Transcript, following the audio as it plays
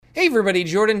Hey everybody,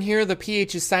 Jordan here, the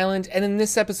PH is silent, and in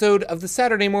this episode of the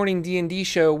Saturday Morning D&D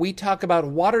Show, we talk about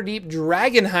Waterdeep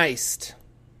Dragonheist.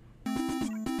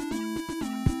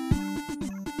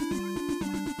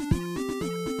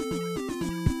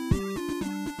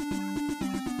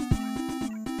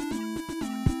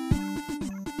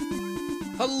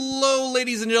 Hello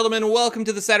ladies and gentlemen, welcome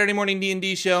to the Saturday Morning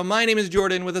D&D Show. My name is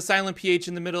Jordan with a silent PH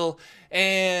in the middle,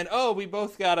 and we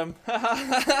both got him.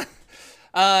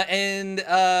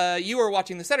 You are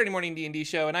watching the Saturday Morning D&D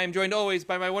Show, and I am joined always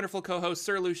by my wonderful co-host,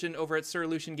 Sir Lucian, over at Sir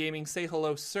Lucian Gaming. Say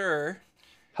hello, sir.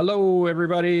 Hello,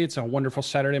 everybody. It's a wonderful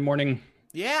Saturday morning.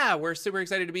 Yeah, we're super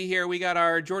excited to be here. We got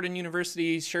our Jordan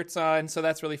University shirts on, so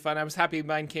that's really fun. I was happy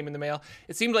mine came in the mail.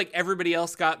 It seemed like everybody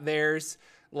else got theirs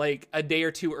like a day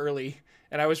or two early,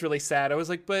 and I was really sad. I was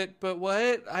like, but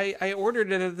what? I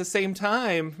ordered it at the same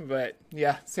time. But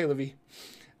yeah, say la vie.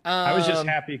 I was just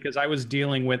happy because I was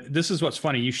dealing with, this is what's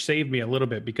funny, you saved me a little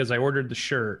bit because I ordered the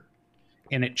shirt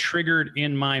and it triggered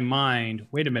in my mind,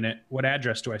 wait a minute, what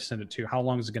address do I send it to? How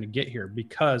long is it going to get here?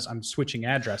 Because I'm switching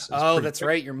addresses. Oh, that's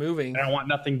right, you're moving. I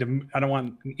don't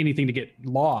want anything to get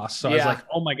lost. So I was like,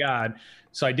 oh my God.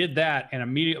 So I did that and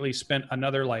immediately spent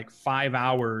another like 5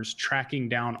 hours tracking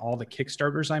down all the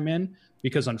Kickstarters I'm in,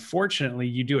 because unfortunately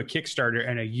you do a Kickstarter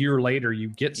and a year later you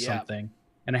get something.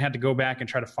 And I had to go back and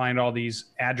try to find all these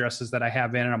addresses that I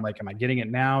have in. And I'm like, am I getting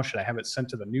it now? Should I have it sent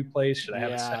to the new place? Should I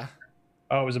have it sent?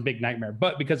 Oh, it was a big nightmare.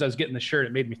 But because I was getting the shirt,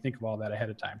 it made me think of all that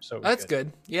ahead of time. So that's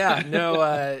good. Yeah.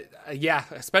 No.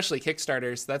 Especially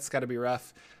Kickstarters. That's got to be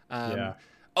rough.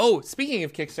 Oh, speaking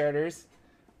of Kickstarters,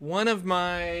 one of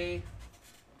my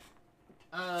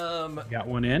got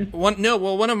one in. One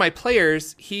of my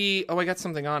players. I got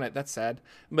something on it. That's sad.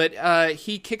 But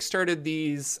he kickstarted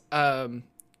these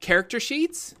character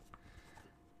sheets,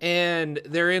 and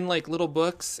they're in like little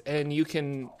books, and you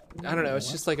can, I don't know,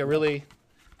 it's just like a really,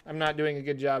 I'm not doing a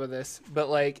good job of this, but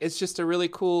like it's just a really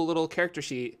cool little character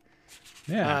sheet.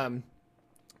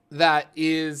 That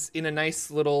is in a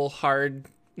nice little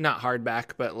not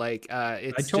hardback, but like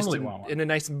it's totally just in a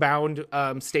nice bound,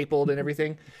 stapled and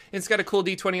everything. It's got a cool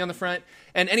D20 on the front.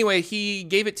 And anyway, he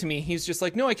gave it to me. He's just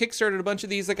like, no, I kickstarted a bunch of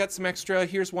these. I got some extra.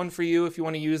 Here's one for you if you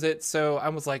want to use it. So I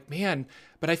was like, man,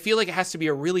 but I feel like it has to be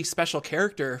a really special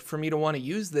character for me to want to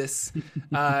use this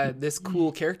this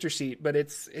cool character sheet. But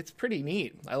it's pretty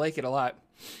neat. I like it a lot.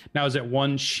 Now, is it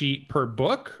one sheet per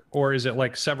book, or is it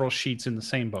like several sheets in the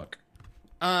same book?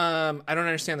 I don't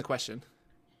understand the question.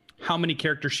 How many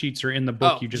character sheets are in the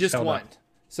book you just held one. Up?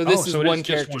 So this is one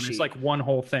character sheet. It's like one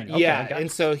whole thing. Okay, yeah,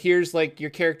 and so here's like your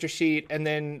character sheet, and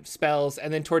then spells,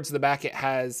 and then towards the back it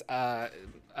has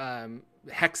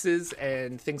hexes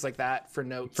and things like that for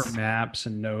notes. For maps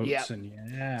and notes. And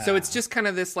So it's just kind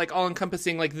of this like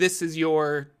all-encompassing, like this is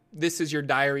your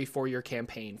diary for your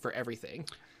campaign for everything.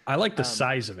 I like the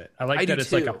size of it. I like that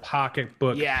it's too. Like a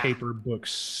pocketbook, paper book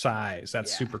size.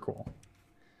 That's super cool.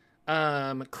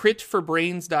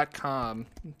 Critforbrains.com.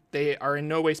 They are in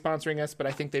no way sponsoring us, but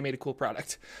I think they made a cool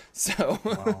product. So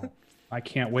wow. I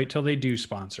can't wait till they do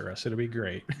sponsor us. It'll be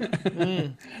great.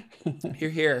 Hear,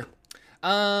 hear.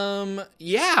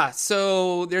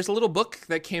 So there's a little book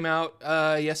that came out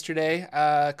yesterday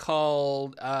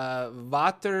called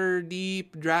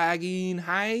Waterdeep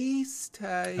Dragonheist.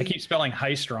 I keep spelling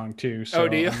heist wrong too. So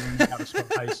do you? I'm how to spell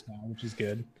heist now, which is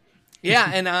good.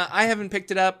 Yeah, and I haven't picked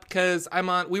it up because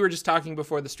we were just talking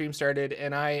before the stream started,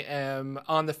 and I am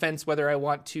on the fence whether I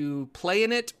want to play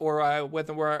in it or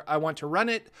whether I want to run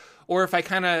it, or if I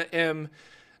kind of am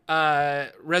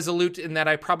resolute in that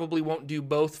I probably won't do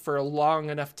both for a long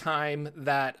enough time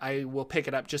that I will pick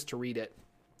it up just to read it,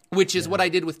 which is what I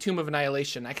did with Tomb of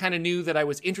Annihilation. I kind of knew that I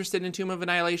was interested in Tomb of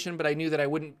Annihilation, but I knew that I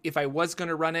wouldn't, if I was going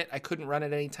to run it, I couldn't run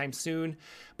it anytime soon,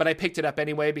 but I picked it up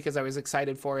anyway because I was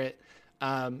excited for it.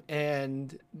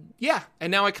 And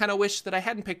now I kind of wish that I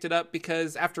hadn't picked it up,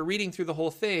 because after reading through the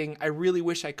whole thing, I really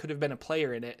wish I could have been a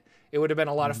player in it. It would have been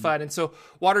a lot of fun. And so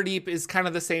Waterdeep is kind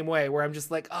of the same way, where I'm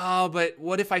just like, oh, but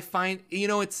what if I find,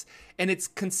 it's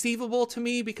conceivable to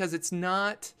me because it's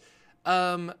not,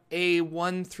 a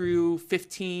 1 through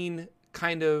 15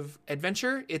 kind of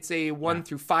adventure. It's a 1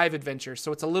 through 5 adventure.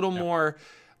 So it's a little more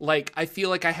like, I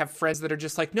feel like I have friends that are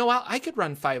just like, no, I could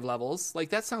run 5 levels. Like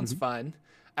that sounds fun.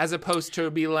 As opposed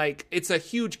to be like, it's a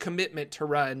huge commitment to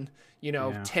run,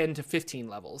 10 to 15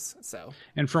 levels. So,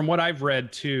 and from what I've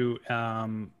read too,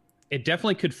 it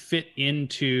definitely could fit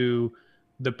into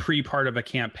the pre-part of a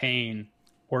campaign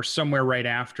or somewhere right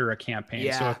after a campaign.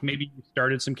 Yeah. So if maybe you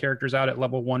started some characters out at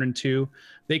level 1 and 2,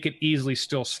 they could easily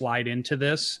still slide into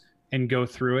this and go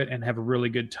through it and have a really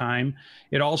good time.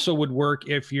 It also would work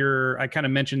if I kind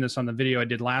of mentioned this on the video I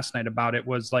did last night about it,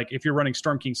 was like if you're running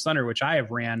Storm King's Thunder, which I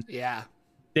have ran. Yeah.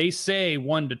 They say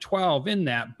 1 to 12 in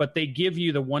that, but they give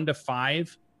you the 1 to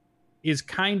 5 is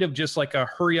kind of just like a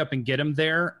hurry up and get them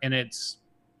there. And it's,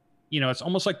 it's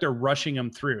almost like they're rushing them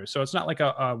through. So it's not like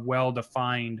a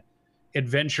well-defined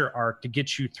adventure arc to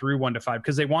get you through 1 to 5,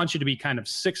 because they want you to be kind of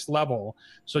 6th level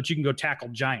so that you can go tackle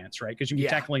giants, right? Because you can be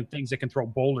tackling things that can throw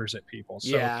boulders at people.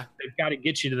 So they've got to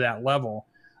get you to that level.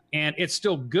 And it's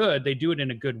still good. They do it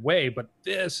in a good way, but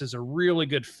this is a really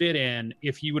good fit in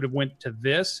if you would have went to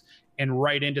this and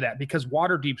right into that, because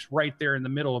Waterdeep's right there in the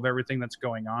middle of everything that's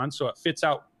going on. So it fits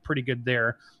out pretty good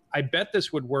there. I bet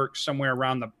this would work somewhere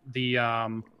around the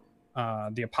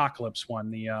Apocalypse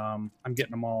one. I'm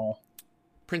getting them all.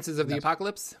 Princes of the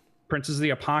Apocalypse? Princes of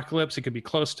the Apocalypse. It could be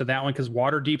close to that one because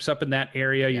Waterdeep's up in that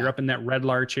area. Yeah. You're up in that Red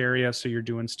Larch area, so you're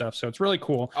doing stuff. So it's really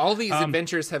cool. All these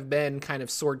adventures have been kind of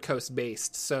Sword Coast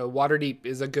based, so Waterdeep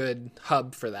is a good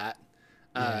hub for that,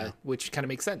 which kind of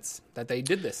makes sense that they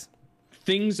did this.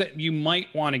 Things that you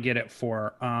might want to get it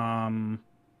for.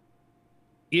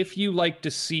 If you like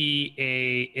to see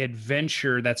a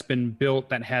adventure that's been built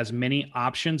that has many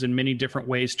options and many different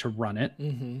ways to run it,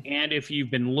 and if you've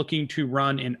been looking to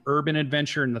run an urban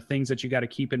adventure and the things that you got to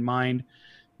keep in mind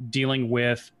dealing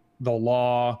with the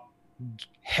law,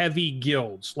 heavy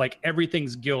guilds, like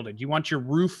everything's gilded. You want your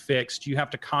roof fixed, you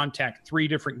have to contact 3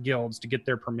 different guilds to get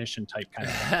their permission type kind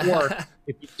of thing. Or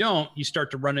if you don't, you start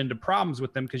to run into problems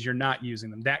with them because you're not using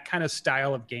them. That kind of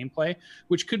style of gameplay,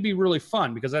 which could be really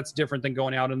fun because that's different than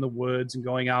going out in the woods and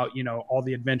going out, all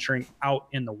the adventuring out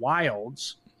in the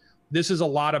wilds. This is a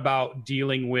lot about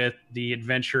dealing with the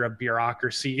adventure of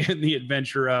bureaucracy and the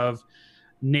adventure of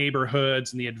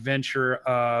neighborhoods and the adventure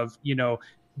of,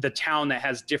 the town that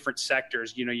has different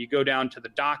sectors. You go down to the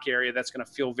dock area, that's going to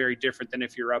feel very different than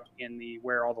if you're up in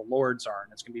where all the lords are,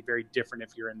 and it's going to be very different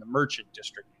if you're in the merchant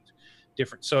district.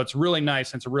 Different. So it's really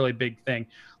nice, and it's a really big thing.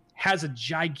 Has a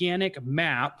gigantic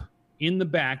map in the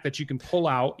back that you can pull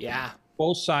out. Yeah.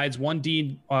 Both sides, one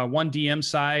DM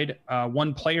side,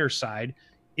 one player side.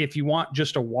 If you want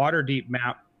just a Waterdeep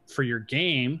map for your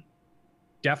game,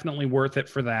 definitely worth it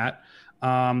for that.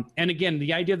 And again,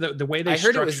 the idea that the way they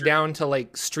heard it was down to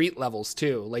like street levels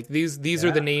too. Like these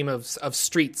are the name of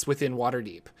streets within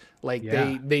Waterdeep. Like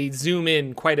they zoom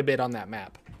in quite a bit on that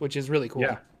map, which is really cool.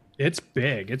 Yeah, it's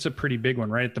big. It's a pretty big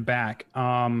one right at the back.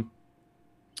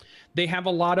 They have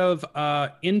a lot of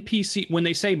NPC. When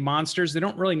they say monsters, they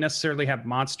don't really necessarily have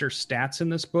monster stats in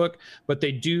this book, but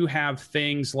they do have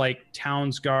things like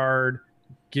Towns Guard,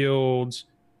 guilds,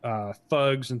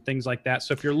 thugs and things like that.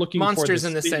 So if you're looking monsters for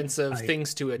in the sense of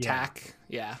things to attack,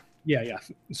 yeah.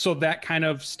 So that kind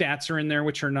of stats are in there,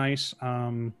 which are nice.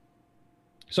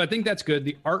 So I think that's good.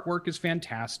 The artwork is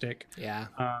fantastic. Yeah.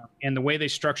 And the way they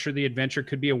structure the adventure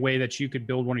could be a way that you could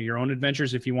build one of your own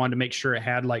adventures if you wanted to make sure it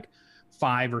had like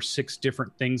 5 or 6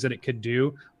 different things that it could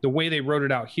do. The way they wrote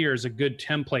it out here is a good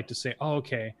template to say, oh,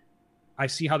 okay, I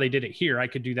see how they did it here. I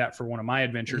could do that for one of my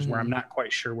adventures where I'm not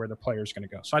quite sure where the player's going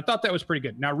to go. So I thought that was pretty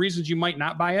good. Now, reasons you might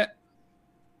not buy it.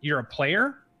 You're a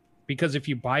player, because if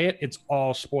you buy it, it's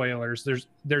all spoilers.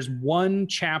 There's one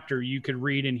chapter you could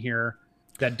read in here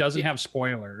that doesn't have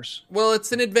spoilers. Well,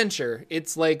 it's an adventure.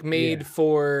 It's like made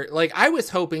for, like, I was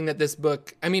hoping that this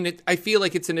book, I mean, I feel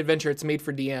like it's an adventure. It's made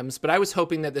for DMs, but I was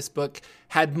hoping that this book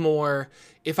had more,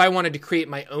 if I wanted to create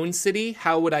my own city,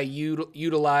 how would I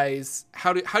utilize,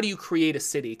 how do you create a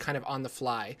city kind of on the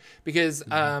fly? Because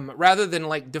rather than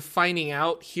like defining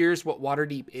out, here's what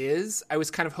Waterdeep is, I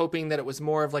was kind of hoping that it was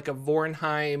more of like a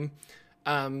Vornheim,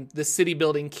 the city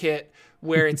building kit,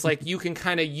 where it's like you can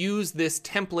kind of use this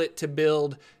template to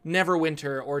build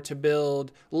Neverwinter or to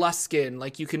build Luskin.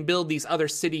 Like you can build these other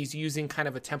cities using kind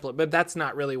of a template, but that's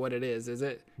not really what it is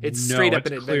it? It's straight up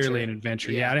an adventure. Clearly an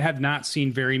adventure. Yeah, I have not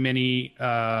seen very many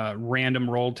random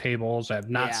roll tables. I have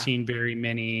not seen very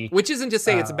many. Which isn't to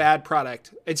say it's a bad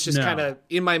product. It's just kind of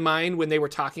in my mind when they were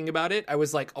talking about it, I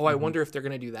was like, oh, I wonder if they're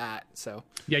going to do that. So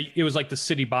yeah, it was like the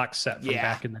city box set from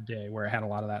back in the day where it had a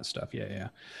lot of that stuff. And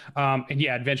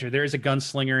adventure. There is a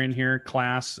gunslinger in here,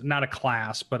 not a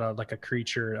class, but like a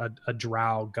creature, a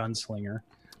drow gunslinger.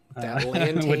 That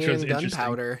Lantan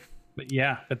gunpowder. But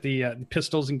the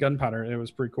pistols and gunpowder, it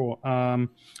was pretty cool. I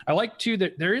like too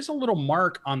that there is a little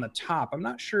mark on the top. I'm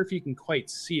not sure if you can quite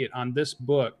see it on this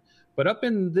book, but up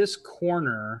in this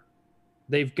corner,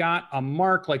 they've got a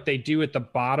mark like they do at the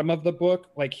bottom of the book,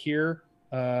 like here,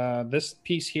 this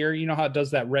piece here. You know how it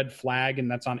does that red flag, and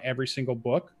that's on every single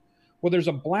book? Well, there's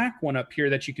a black one up here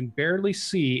that you can barely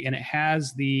see, and it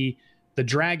has the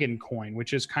dragon coin,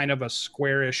 which is kind of a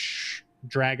squarish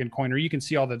dragon coin, or you can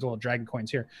see all the little dragon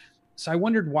coins here. So I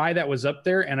wondered why that was up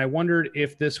there, and I wondered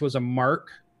if this was a mark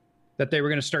that they were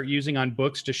going to start using on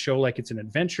books to show like it's an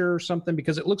adventure or something,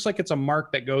 because it looks like it's a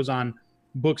mark that goes on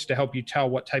books to help you tell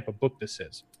what type of book this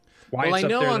is. Why it's up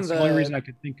there, that's the only reason I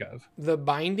could think of. The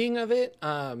binding of it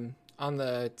on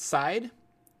the side,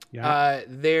 Yeah.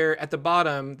 there at the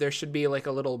bottom, there should be like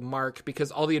a little mark,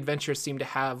 because all the adventures seem to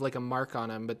have like a mark on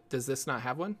them, but does this not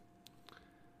have one?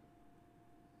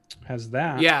 Has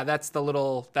that? Yeah, that's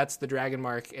the dragon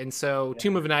mark. And so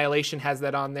Tomb of Annihilation has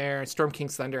that on there. Storm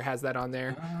King's Thunder has that on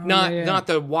there. Not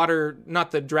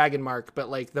the dragon mark, but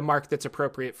like the mark that's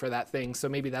appropriate for that thing. So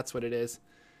maybe that's what it is.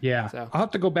 Yeah. So I'll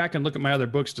have to go back and look at my other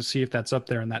books to see if that's up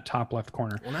there in that top left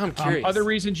corner. Well, now I'm curious. Other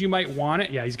reasons you might want it.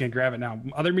 Yeah, he's going to grab it now.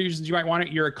 Other reasons you might want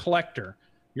it. You're a collector.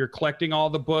 You're collecting all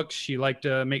the books. You like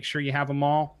to make sure you have them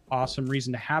all. Awesome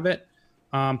reason to have it.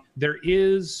 There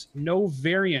is no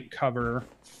variant cover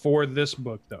for this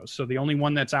book, though. So the only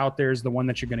one that's out there is the one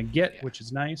that you're going to get, which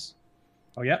is nice.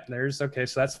 Oh, yep. Okay,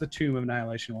 so that's the Tomb of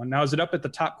Annihilation one. Now, is it up at the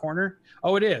top corner?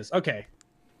 Oh, it is. Okay.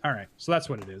 All right. So that's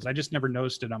what it is. I just never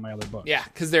noticed it on my other books. Yeah,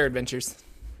 because they're adventures.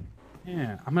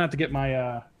 Yeah. I'm going to have to get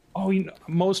my...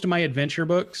 most of my adventure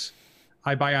books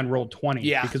I buy on Roll20.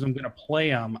 Yeah. Because I'm going to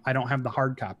play them. I don't have the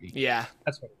hard copy. Yeah.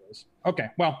 That's what it is. Okay.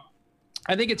 Well...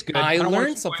 I think it's good. I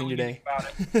learned something today.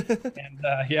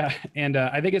 And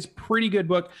I think it's a pretty good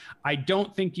book. I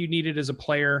don't think you need it as a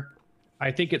player. I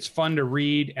think it's fun to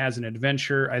read as an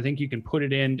adventure. I think you can put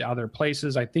it into other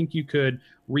places. I think you could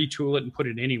retool it and put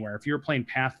it anywhere. If you were playing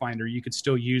Pathfinder, you could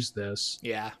still use this.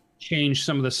 Yeah. Change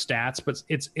some of the stats, but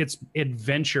it's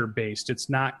adventure based.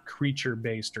 It's not creature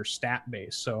based or stat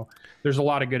based. So there's a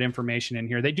lot of good information in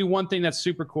here. They do one thing that's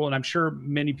super cool, and I'm sure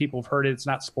many people have heard it. It's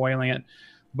not spoiling it,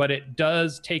 but it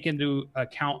does take into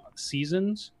account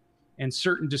seasons, and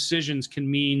certain decisions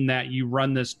can mean that you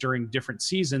run this during different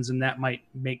seasons, and that might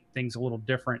make things a little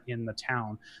different in the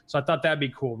town. So I thought that'd be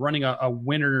cool. Running a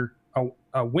winter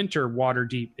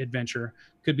Waterdeep adventure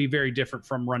could be very different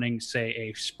from running, say,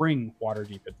 a spring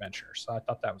Waterdeep adventure. So I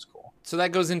thought that was cool. So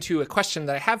that goes into a question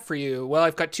that I have for you. Well,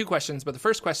 I've got two questions, but the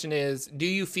first question is, do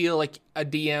you feel like a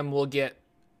DM will get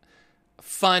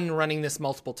fun running this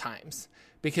multiple times?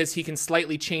 Because he can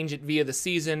slightly change it via the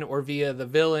season or via the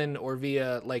villain or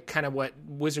via like kind of what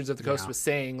Wizards of the Coast was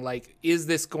saying. Like, is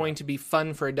this going to be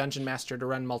fun for a dungeon master to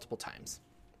run multiple times?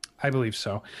 I believe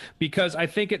so. Because I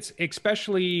think it's,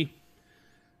 especially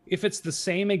if it's the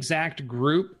same exact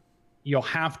group, you'll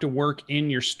have to work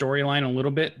in your storyline a little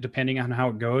bit depending on how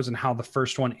it goes and how the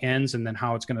first one ends, and then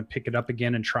how it's going to pick it up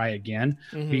again and try again.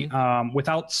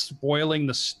 Without spoiling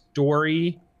the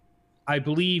story, I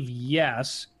believe,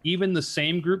 yes, even the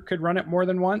same group could run it more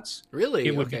than once. Really?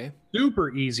 It would be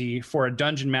super easy for a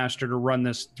dungeon master to run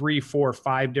this 3, 4,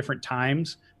 5 different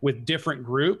times with different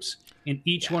groups. In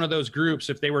each one of those groups,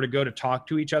 if they were to go to talk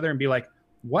to each other and be like,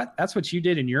 what? That's what you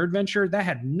did in your adventure? That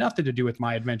had nothing to do with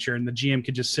my adventure. And the GM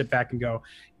could just sit back and go,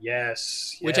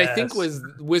 yes. Which I think was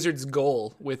Wizards'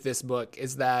 goal with this book,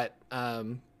 is that...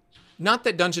 not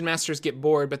that dungeon masters get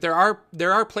bored, but there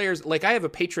are players, like I have a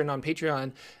patron on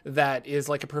Patreon that is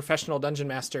like a professional dungeon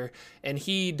master, and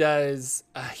he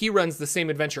runs the same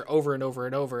adventure over and over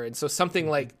and over. And so something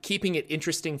like keeping it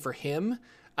interesting for him,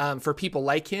 for people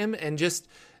like him, and just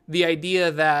the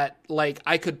idea that like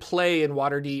I could play in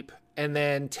Waterdeep and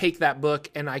then take that book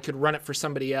and I could run it for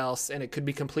somebody else, and it could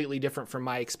be completely different from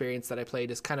my experience that I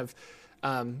played, is kind of,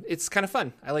 it's kind of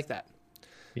fun. I like that.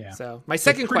 Yeah. So my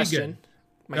second question...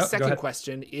 My second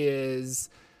question is,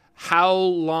 how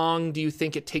long do you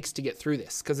think it takes to get through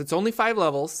this? Because it's only 5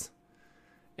 levels.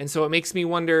 And so it makes me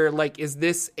wonder, like, is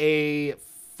this a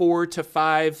 4 to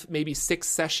 5, maybe 6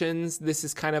 sessions? This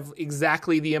is kind of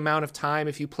exactly the amount of time,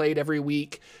 if you played every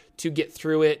week, to get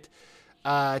through it,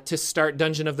 to start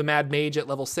Dungeon of the Mad Mage at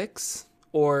level 6?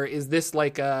 Or is this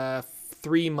like a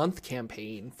 3-month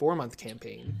campaign, 4-month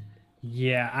campaign?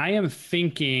 Yeah, I am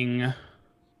thinking...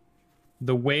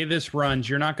 the way this runs,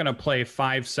 you're not going to play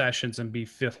 5 sessions and be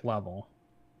 5th level.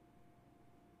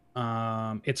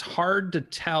 It's hard to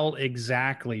tell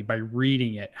exactly by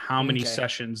reading it how many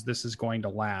sessions this is going to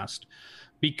last,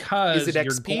 because is it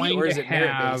XP or is it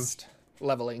merit-based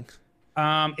leveling?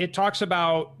 It talks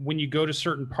about when you go to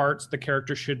certain parts, the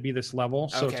character should be this level.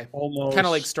 So it's almost kind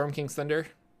of like Storm King's Thunder.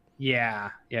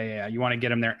 Yeah. You want to get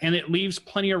them there, and it leaves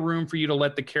plenty of room for you to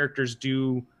let the characters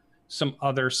do some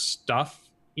other stuff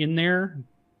in there.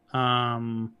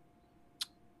 How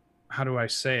do I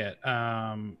say it?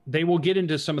 They will get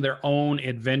into some of their own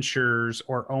adventures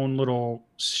or own little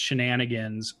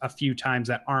shenanigans a few times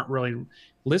that aren't really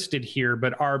listed here,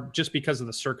 but are just because of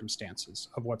the circumstances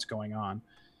of what's going on.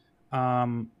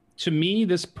 to me,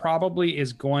 this probably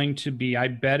is going to be, I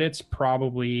bet it's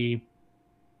probably,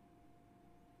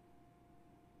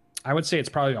 I would say it's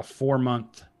probably a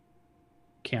 4-month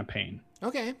campaign.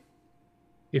 Okay.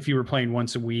 If you were playing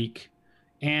once a week.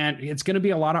 And it's going to be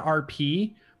a lot of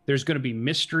RP. There's going to be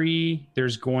mystery.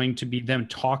 There's going to be them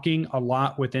talking a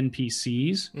lot with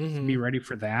NPCs. Mm-hmm. Be ready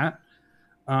for that.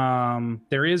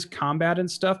 There is combat and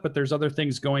stuff, but there's other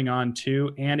things going on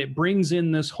too. And it brings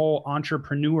in this whole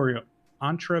entrepreneurial.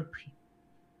 I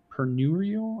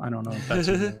don't know if that's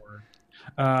a word.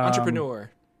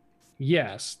 Entrepreneur.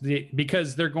 Yes,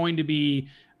 because they're going to be,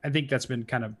 I think that's been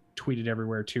kind of tweeted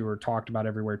everywhere too, or talked about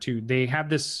everywhere too. They have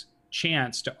this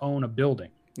chance to own a building.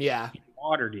 Yeah. In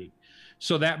Waterdeep.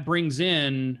 So that brings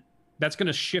in, that's going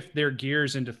to shift their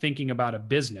gears into thinking about a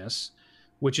business,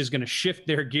 which is going to shift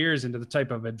their gears into the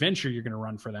type of adventure you're going to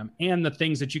run for them and the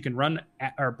things that you can run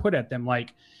at, or put at them,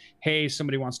 like, hey,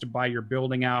 somebody wants to buy your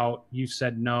building out. You've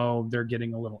said no. They're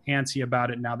getting a little antsy about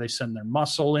it. Now they send their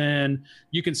muscle in.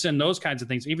 You can send those kinds of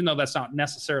things, even though that's not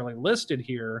necessarily listed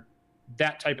here.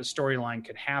 That type of storyline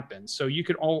could happen. So you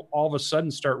could all of a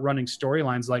sudden start running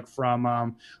storylines like from,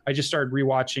 I just started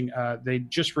rewatching, they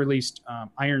just released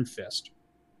Iron Fist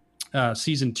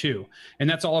season 2. And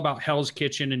that's all about Hell's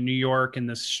Kitchen in New York and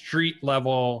the street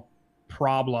level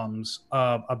problems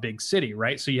of a big city,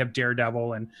 right? So you have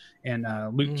Daredevil and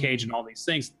Luke Cage and all these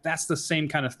things. That's the same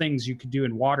kind of things you could do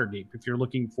in Waterdeep if you're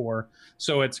looking for.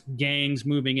 So it's gangs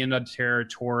moving into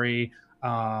territory,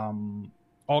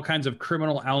 all kinds of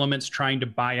criminal elements trying to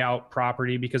buy out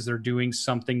property because they're doing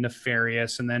something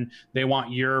nefarious, and then they want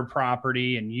your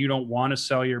property and you don't want to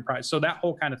sell your property. So that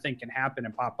whole kind of thing can happen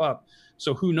and pop up.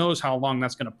 So who knows how long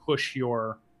that's going to push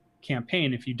your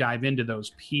campaign if you dive into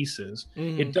those pieces.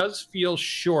 It does feel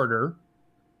shorter.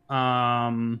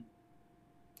 But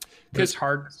it's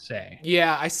hard to say.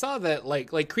 Yeah, I saw that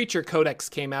like Creature Codex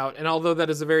came out, and although that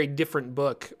is a very different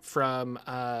book from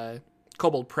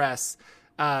Kobold Press,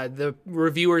 the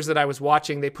reviewers that I was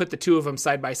watching, they put the two of them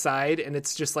side by side, and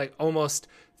it's just like almost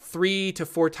 3 to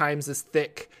 4 times as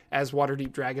thick as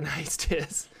Waterdeep Dragonheist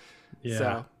is. Yeah.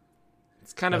 So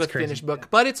it's kind of a finished book,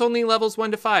 but it's only levels 1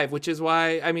 to 5, which is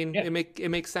why, I mean, it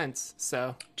makes sense.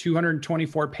 So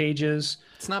 224 pages.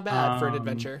 It's not bad for an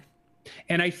adventure.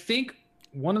 And I think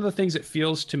one of the things it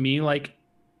feels to me like,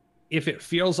 if it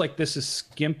feels like this is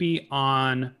skimpy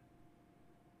on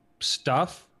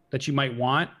stuff that you might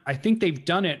want, I think they've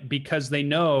done it because they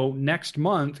know next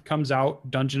month comes out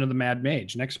Dungeon of the Mad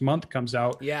Mage. Next month comes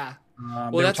out. Yeah.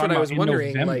 Well, that's what I was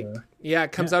wondering. Like, yeah,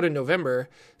 it comes out in November.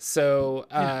 So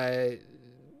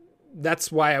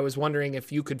that's why I was wondering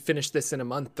if you could finish this in a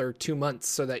month or 2 months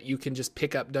so that you can just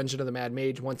pick up Dungeon of the Mad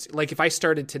Mage once, like if I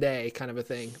started today kind of a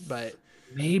thing. But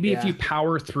maybe if you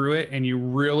power through it and you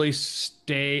really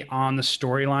stay on the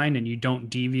storyline and you don't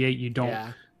deviate, you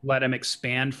don't let them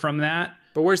expand from that.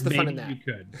 But where's the fun in that? You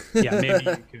could. Yeah, maybe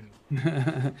you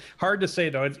could. Hard to say,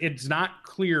 though. It's not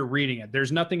clear reading it.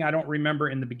 There's nothing I don't remember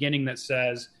in the beginning that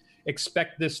says,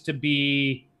 expect this to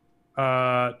be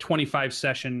a 25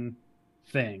 session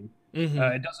thing.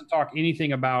 It doesn't talk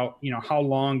anything about, how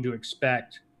long to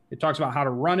expect. It talks about how to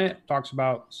run it. Talks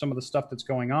about some of the stuff that's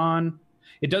going on.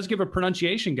 It does give a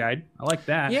pronunciation guide. I like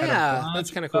that. Yeah,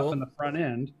 that's kind of cool. In the front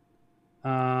end.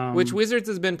 Which Wizards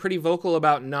has been pretty vocal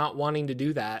about not wanting to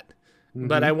do that.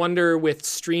 But I wonder with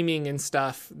streaming and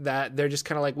stuff that they're just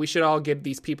kind of like, we should all get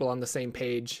these people on the same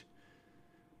page.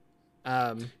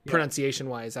 Pronunciation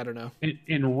wise, I don't know.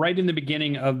 And right in the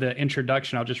beginning of the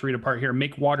introduction, I'll just read a part here.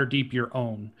 Make Waterdeep your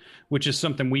own, which is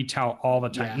something we tout all the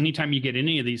time. Yeah. Anytime you get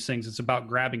any of these things, it's about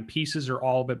grabbing pieces or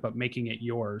all of it, but making it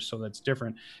yours. So that's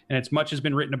different. And it's much has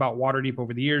been written about Waterdeep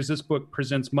over the years. This book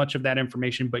presents much of that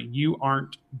information, but you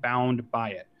aren't bound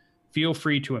by it. Feel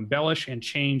free to embellish and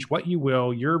change what you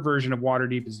will. Your version of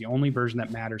Waterdeep is the only version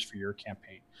that matters for your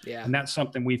campaign. Yeah. And that's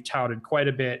something we've touted quite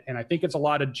a bit. And I think it's a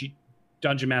lot of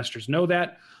Dungeon Masters know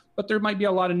that, but there might be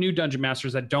a lot of new Dungeon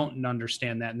Masters that don't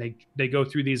understand that. And they go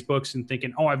through these books and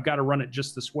thinking, oh, I've got to run it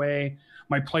just this way.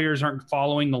 My players aren't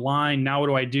following the line. Now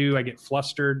what do? I get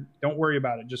flustered. Don't worry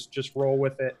about it. Just roll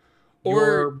with it.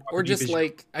 Or just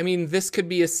like, I mean, this could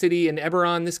be a city in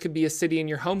Eberron. This could be a city in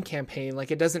your home campaign. Like,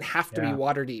 it doesn't have to be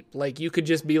Waterdeep. Like, you could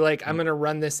just be like, I'm going to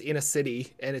run this in a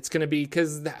city, and it's going to be,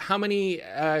 because how many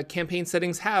campaign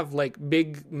settings have like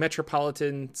big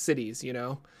metropolitan cities,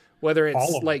 whether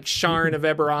it's like Sharn of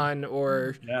Eberron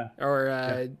or Waterdeep or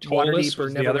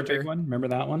Neverwinter. The other big one. Remember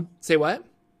that one? Say what?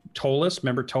 Ptolus.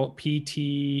 Remember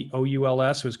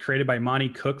Ptous was created by Monty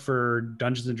Cook for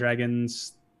Dungeons and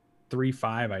Dragons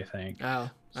 3.5, I think. Oh,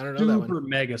 I don't know that one. Super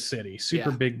mega city. Super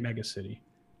big mega city.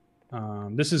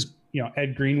 This is,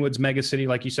 Ed Greenwood's mega city.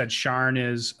 Like you said, Sharn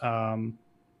is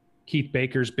Keith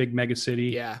Baker's big mega city.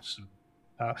 Yeah. So,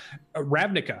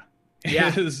 Ravnica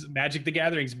is Magic the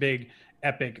Gathering's big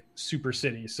epic super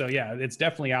city. So yeah, it's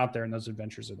definitely out there and those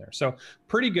adventures are there. So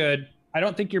pretty good. I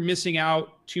don't think you're missing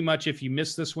out too much if you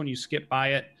miss this one, you skip by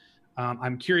it.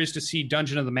 I'm curious to see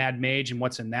Dungeon of the Mad Mage and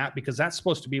what's in that, because that's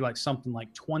supposed to be like something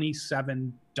like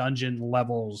 27 dungeon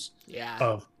levels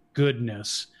of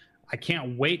goodness. I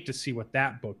can't wait to see what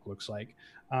that book looks like.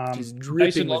 Just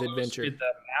dripping with adventure. Did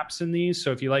the maps in these,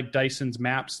 so if you like Dyson's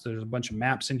maps, there's a bunch of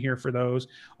maps in here for those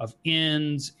of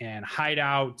inns and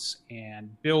hideouts and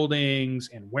buildings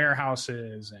and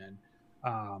warehouses and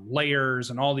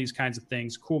layers and all these kinds of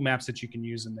things. Cool maps that you can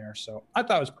use in there. So I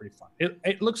thought it was pretty fun.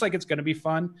 It looks like it's going to be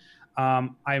fun.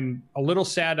 I'm a little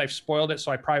sad I've spoiled it,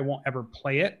 so I probably won't ever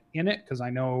play it in it because I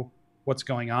know what's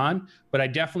going on. But I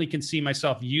definitely can see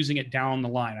myself using it down the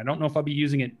line. I don't know if I'll be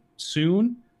using it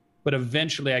soon, but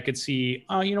eventually I could see,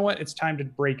 oh, you know what? It's time to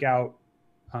break out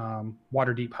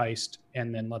Waterdeep Heist,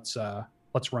 and then let's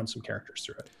run some characters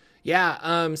through it.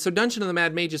 Yeah, so Dungeon of the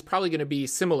Mad Mage is probably going to be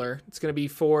similar. It's going to be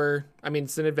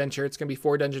it's an adventure. It's going to be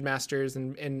 4 dungeon masters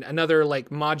and another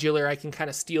like modular. I can kind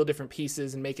of steal different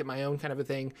pieces and make it my own kind of a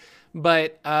thing.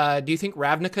 But do you think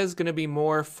Ravnica is going to be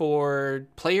more for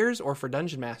players or for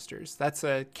dungeon masters? That's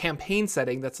a campaign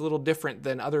setting that's a little different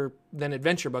than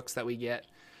adventure books that we get.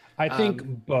 I think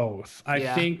both.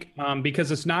 I think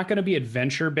because it's not going to be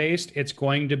adventure based, it's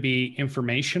going to be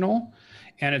informational.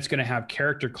 And it's going to have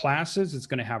character classes. It's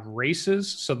going to have races.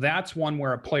 So that's one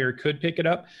where a player could pick it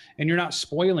up. And you're not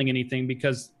spoiling anything,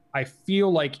 because I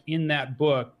feel like in that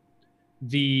book,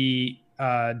 the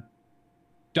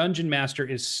Dungeon Master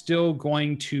is still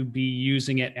going to be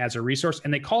using it as a resource.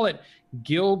 And they call it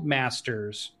Guild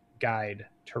Master's Guide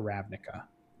to Ravnica.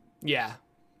 Yeah.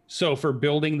 So for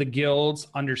building the guilds,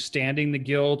 understanding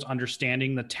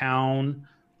the town,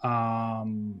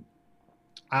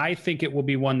 I think it will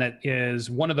be one that is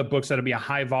one of the books that'll be a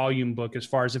high volume book as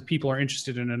far as if people are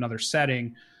interested in another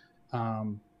setting,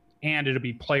 and it'll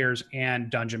be players and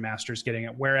dungeon masters getting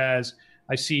it. Whereas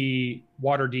I see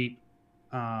Waterdeep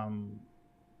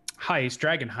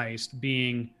Dragonheist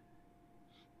being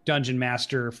dungeon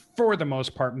master for the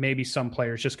most part, maybe some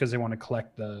players just because they want to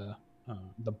collect the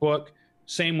book.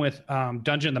 Same with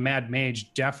Dungeon of the Mad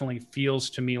Mage. Definitely feels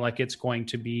to me like it's going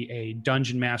to be a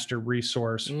dungeon master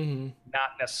resource,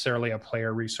 not necessarily a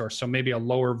player resource. So maybe a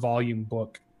lower volume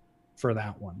book for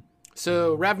that one.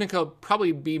 So Ravnica will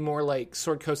probably be more like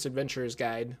Sword Coast Adventurer's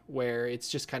Guide, where it's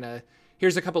just kind of,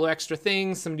 here's a couple of extra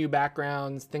things, some new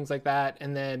backgrounds, things like that,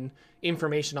 and then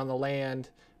information on the land.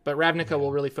 But Ravnica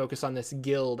will really focus on this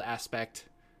guild aspect.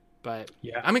 But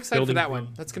I'm excited for that one.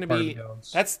 That's going to be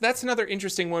that's another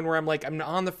interesting one where I'm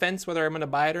on the fence whether I'm going to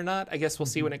buy it or not. I guess we'll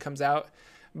see when it comes out.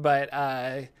 But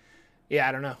I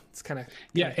don't know. It's kind of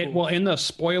cool. Well, in the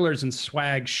spoilers and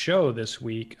swag show this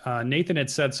week, Nathan had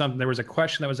said something. There was a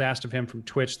question that was asked of him from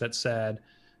Twitch that said,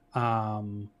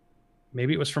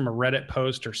 maybe it was from a Reddit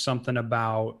post or something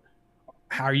about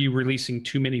how are you releasing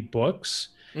too many books,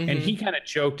 and he kind of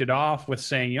joked it off with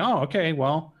saying, "Oh, okay,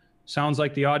 well." Sounds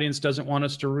like the audience doesn't want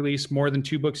us to release more than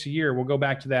 2 books a year. We'll go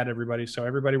back to that, everybody. So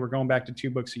everybody, we're going back to 2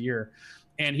 books a year.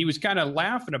 And he was kind of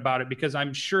laughing about it because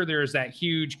I'm sure there's that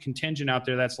huge contingent out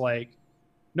there that's like,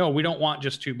 no, we don't want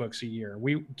just 2 books a year.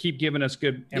 We keep giving us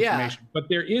good information. Yeah. But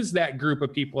there is that group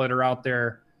of people that are out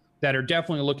there that are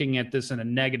definitely looking at this in a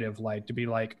negative light, to be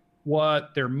like,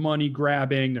 what? They're money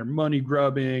grabbing, they're money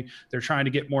grubbing, they're trying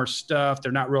to get more stuff,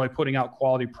 they're not really putting out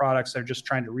quality products, they're just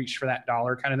trying to reach for that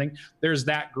dollar kind of thing. There's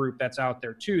that group that's out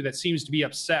there too that seems to be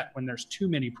upset when there's too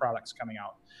many products coming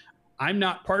out. I'm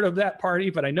not part of that party,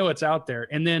 but I know it's out there.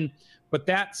 But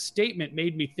that statement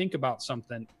made me think about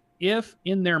something. If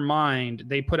in their mind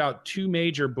they put out 2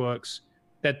 major books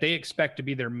that they expect to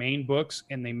be their main books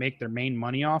and they make their main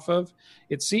money off of,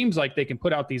 it seems like they can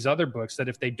put out these other books that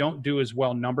if they don't do as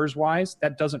well numbers wise,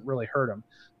 that doesn't really hurt them,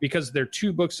 because their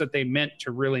 2 books that they meant to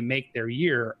really make their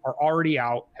year are already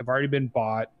out, have already been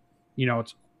bought.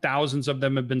 It's thousands of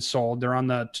them have been sold. They're on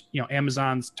the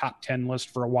Amazon's top 10 list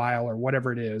for a while or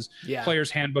whatever it is. Yeah. Players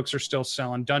handbooks are still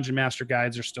selling. Dungeon Master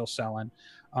guides are still selling.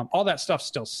 All that stuff's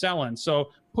still selling.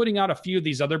 So putting out a few of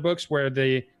these other books where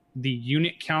the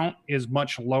unit count is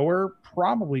much lower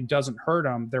probably doesn't hurt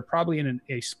them. They're probably in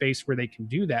a space where they can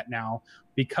do that now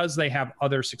because they have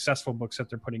other successful books that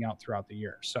they're putting out throughout the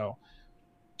year. So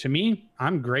to me,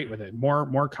 I'm great with it.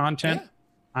 More content. Yeah.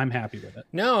 I'm happy with it.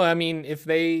 No, I mean,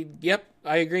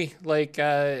 I agree. Like,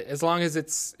 as long as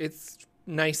it's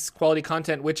nice quality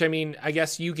content, which, I mean, I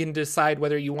guess you can decide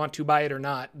whether you want to buy it or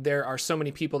not. There are so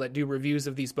many people that do reviews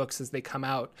of these books as they come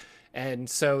out. And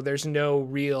so there's no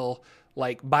real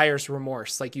like buyer's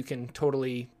remorse. Like you can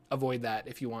totally avoid that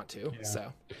if you want to. Yeah.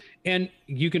 So, and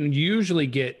you can usually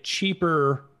get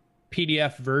cheaper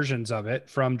PDF versions of it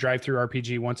from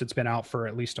DriveThruRPG once it's been out for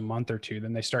at least a month or two.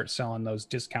 Then they start selling those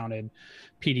discounted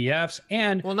PDFs.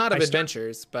 And well, not of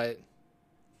adventures, but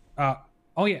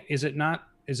oh yeah, is it not?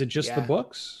 Is it just the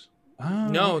books? Oh,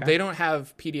 no, okay. They don't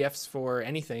have PDFs for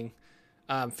anything,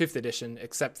 5th edition,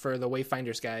 except for the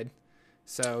Wayfinder's Guide.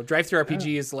 So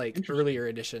DriveThruRPG is like earlier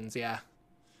editions, yeah.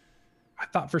 I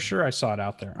thought for sure I saw it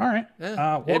out there. All right.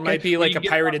 It might be like a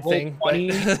pirated thing. Or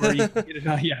you can get it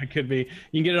on, yeah, it could be.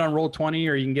 You can get it on Roll20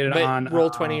 or you can get it on...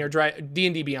 Roll20 or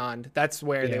D&D Beyond. That's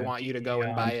where they want you to go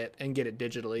and buy it and get it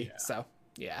digitally. Yeah. So,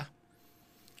 yeah.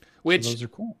 Which those are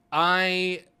cool.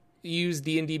 I use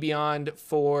D&D Beyond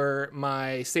for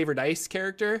my Saver Dice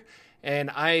character.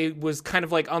 And I was kind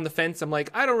of like on the fence. I'm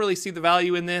like, I don't really see the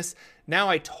value in this. Now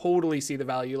I totally see the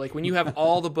value. Like when you have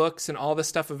all the books and all the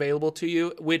stuff available to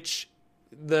you, which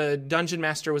the Dungeon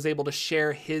Master was able to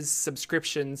share his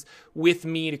subscriptions with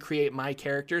me to create my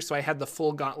character. So I had the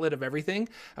full gauntlet of everything.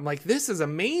 I'm like, this is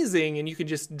amazing. And you can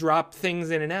just drop things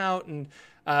in and out. And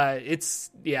I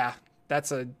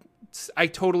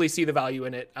totally see the value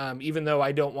in it. Even though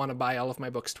I don't want to buy all of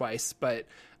my books twice, but,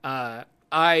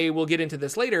 I will get into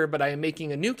this later, but I am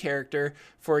making a new character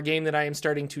for a game that I am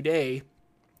starting today.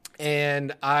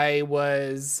 And I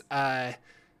was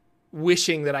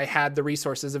wishing that I had the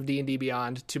resources of D&D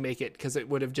Beyond to make it, because it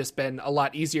would have just been a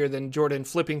lot easier than Jordan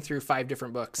flipping through 5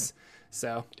 different books.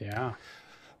 So yeah.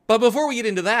 But before we get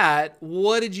into that,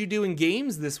 what did you do in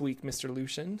games this week, Mr.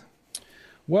 Lucian?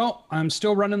 Well, I'm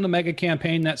still running the mega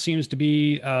campaign. That seems to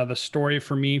be the story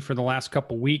for me for the last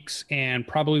couple weeks, and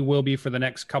probably will be for the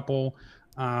next couple.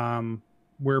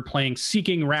 We're playing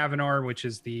Seeking Ravenor, which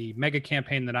is the mega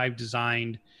campaign that I've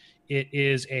designed. It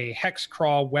is a hex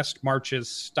crawl West Marches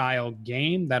style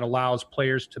game that allows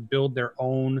players to build their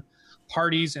own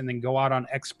parties and then go out on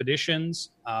expeditions.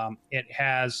 It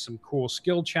has some cool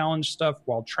skill challenge stuff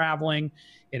while traveling.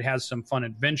 It has some fun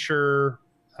adventure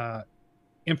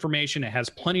information. It has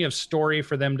plenty of story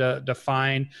for them to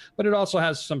find, but it also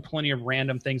has plenty of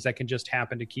random things that can just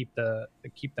happen to keep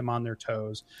them on their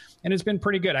toes. And it's been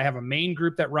pretty good. I have a main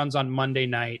group that runs on Monday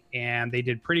night, and they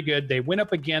did pretty good. They went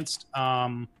up against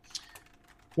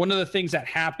one of the things that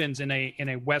happens in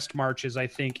a West Marches, I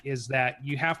think, is that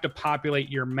you have to populate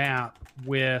your map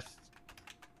with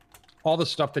all the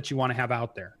stuff that you want to have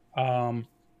out there.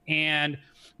 And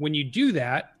when you do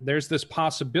that, there's this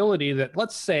possibility that,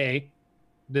 let's say,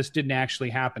 this didn't actually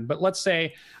happen, but let's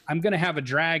say I'm going to have a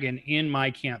dragon in my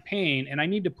campaign and I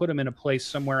need to put him in a place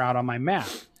somewhere out on my map.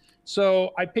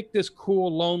 So I picked this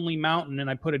cool lonely mountain and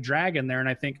I put a dragon there, and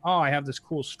I think, oh, I have this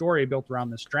cool story built around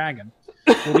this dragon.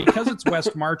 Well, because it's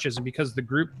West Marches and because the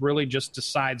group really just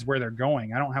decides where they're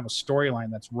going, I don't have a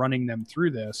storyline that's running them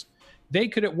through this. They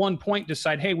could at one point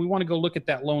decide, hey, we want to go look at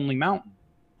that lonely mountain,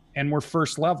 and we're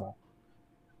first level.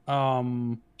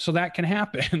 So that can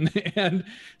happen. And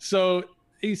so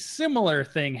a similar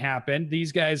thing happened.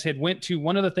 These guys had went to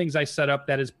one of the things I set up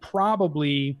that is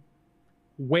probably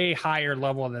way higher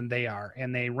level than they are.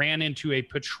 And they ran into a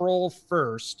patrol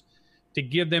first to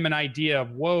give them an idea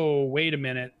of, whoa, wait a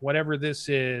minute, whatever this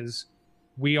is,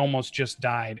 we almost just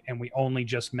died. And we only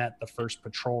just met the first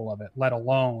patrol of it, let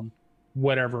alone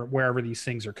wherever these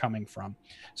things are coming from.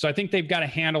 So I think they've got a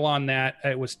handle on that.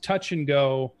 It was touch and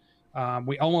go.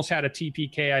 We almost had a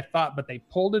TPK, I thought, but they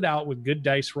pulled it out with good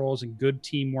dice rolls and good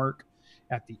teamwork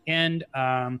at the end.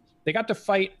 They got to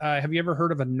fight. Have you ever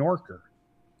heard of a Norker?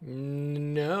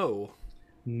 No,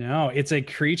 it's a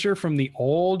creature from the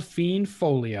old Fiend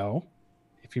Folio.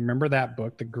 If you remember that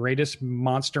book, the greatest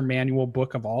monster manual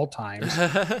book of all time,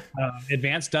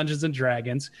 Advanced Dungeons and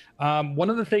Dragons. One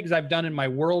of the things I've done in my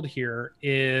world here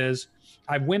is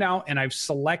I went out and I've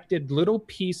selected little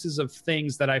pieces of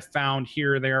things that I found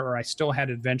here or there, or I still had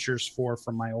adventures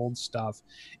from my old stuff,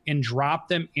 and dropped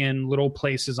them in little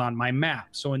places on my map.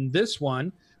 So in this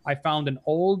one, I found an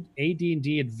old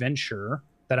AD&D adventure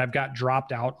that I've got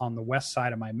dropped out on the west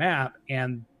side of my map,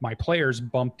 and my players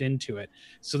bumped into it.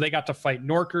 So they got to fight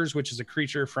Norkers, which is a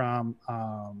creature from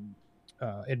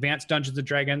Advanced Dungeons and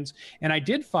Dragons. And I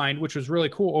did find, which was really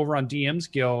cool, over on DM's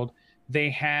Guild, they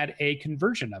had a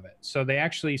conversion of it. So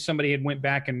somebody had went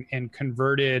back and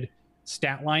converted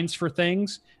stat lines for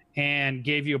things and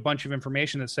gave you a bunch of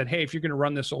information that said, hey, if you're going to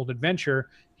run this old adventure,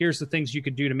 here's the things you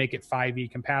could do to make it 5e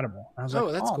compatible. I was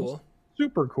that's cool.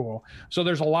 super cool. So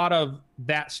there's a lot of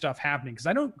that stuff happening because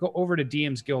I don't go over to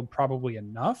DM's Guild probably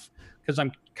enough because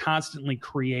I'm constantly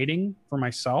creating for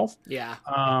myself. Yeah.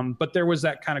 But there was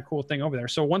that kind of cool thing over there.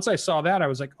 So once I saw that, I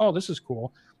was like, oh, this is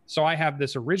cool. So I have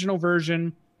this original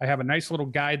version. I have a nice little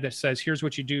guide that says, here's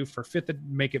what you do for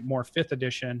make it more 5th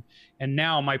edition. And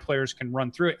now my players can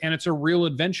run through it. And it's a real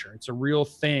adventure. It's a real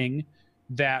thing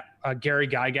that Gary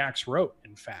Gygax wrote,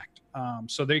 in fact.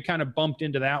 So they kind of bumped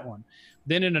into that one.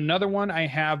 Then in another one, I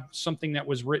have something that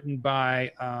was written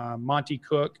by Monty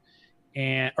Cook,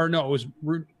 it was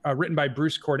written by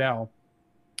Bruce Cordell,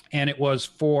 and it was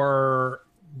for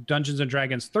Dungeons and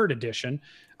Dragons 3rd edition.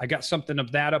 I got something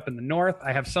of that up in the north.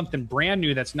 I have something brand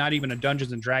new that's not even a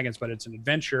Dungeons and Dragons, but it's an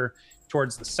adventure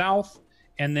towards the south.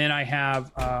 And then I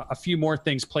have a few more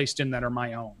things placed in that are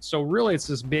my own. So really, it's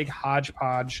this big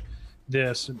hodgepodge,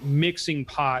 this mixing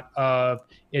pot of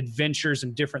adventures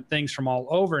and different things from all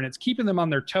over, and it's keeping them on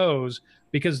their toes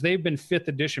because they've been 5th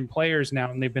edition players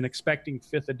now and they've been expecting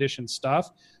 5th edition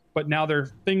stuff, but now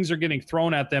things are getting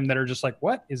thrown at them that are just like,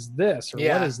 what is this, or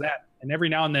what is that? And every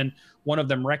now and then one of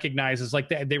them recognizes, like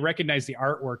they recognize the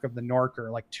artwork of the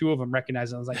Norker, like 2 of them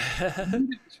recognize it. I was like,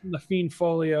 it's from the Fiend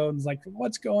Folio, and it's like,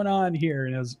 what's going on here?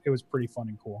 And it was pretty fun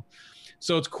and cool.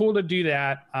 So it's cool to do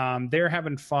that. They're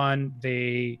having fun.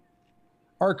 They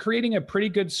are creating a pretty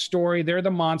good story. They're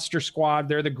the Monster Squad.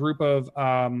 They're the group of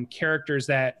characters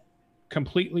that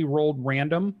completely rolled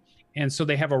random. And so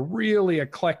they have a really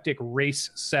eclectic race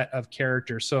set of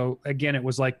characters. So again, it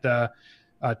was like the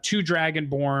 2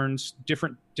 Dragonborns,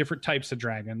 different types of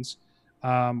dragons.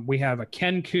 We have a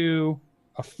Kenku,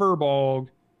 a Furbolg,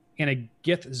 and a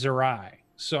Gith Zerai.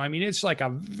 So, I mean, it's like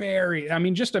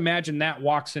just imagine that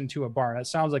walks into a bar. That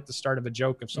sounds like the start of a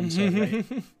joke of some sort, right?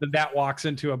 that walks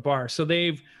into a bar. So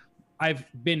I've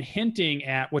been hinting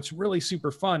at what's really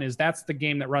super fun is that's the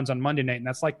game that runs on Monday night. And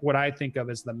that's like what I think of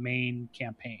as the main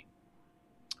campaign.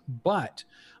 But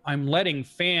I'm letting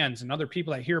fans and other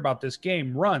people that hear about this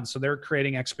game run. So they're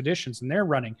creating expeditions and they're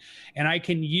running. And I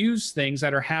can use things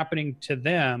that are happening to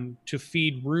them to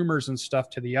feed rumors and stuff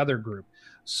to the other group.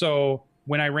 So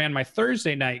when I ran my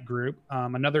Thursday night group,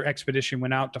 another expedition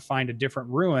went out to find a different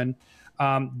ruin.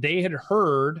 They had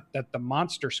heard that the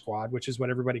Monster Squad, which is what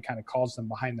everybody kind of calls them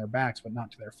behind their backs, but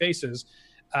not to their faces,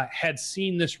 had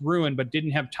seen this ruin, but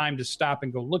didn't have time to stop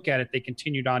and go look at it. They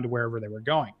continued on to wherever they were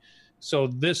going. So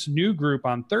this new group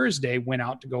on Thursday went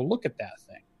out to go look at that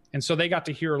thing. And so they got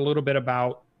to hear a little bit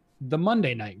about the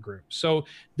Monday night group. So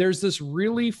there's this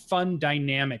really fun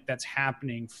dynamic that's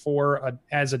happening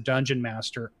as a dungeon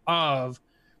master of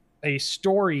a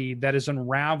story that is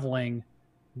unraveling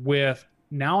with,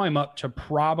 now I'm up to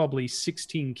probably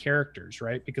 16 characters,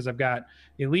 right? Because I've got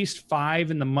at least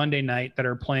 5 in the Monday night that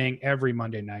are playing every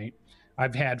Monday night.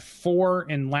 I've had 4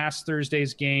 in last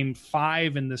Thursday's game,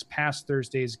 5 in this past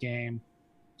Thursday's game.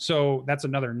 So that's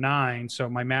another 9. So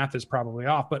my math is probably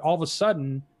off. But all of a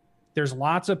sudden, there's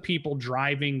lots of people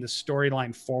driving the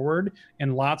storyline forward,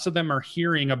 and lots of them are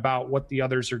hearing about what the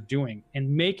others are doing and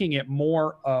making it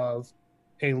more of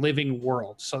a living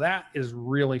world. So that is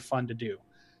really fun to do.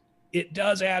 It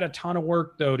does add a ton of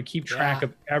work, though, to keep track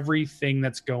of everything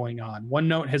that's going on.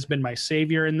 OneNote has been my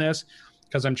savior in this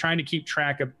because I'm trying to keep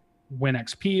track of when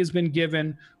XP has been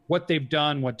given, what they've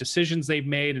done, what decisions they've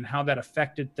made, and how that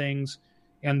affected things.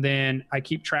 And then I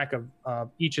keep track of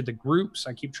each of the groups.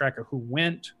 I keep track of who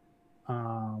went,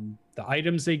 the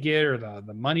items they get, or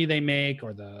the money they make,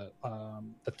 or the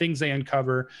things they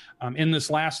uncover. In this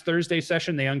last Thursday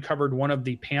session, they uncovered one of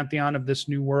the pantheon of this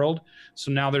new world.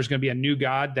 So now there's going to be a new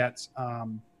god that's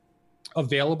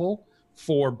available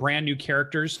for brand new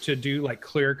characters to do, like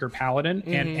cleric or paladin.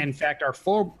 Mm-hmm. And in fact, our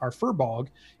Furbolg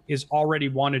is already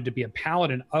wanted to be a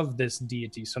paladin of this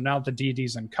deity. So now that the deity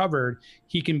is uncovered,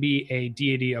 he can be a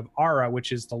deity of Ara,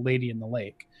 which is the Lady in the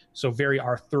Lake. So very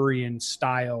Arthurian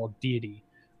style deity.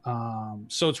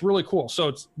 So it's really cool. So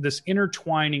it's this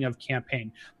intertwining of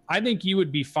campaign. I think you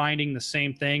would be finding the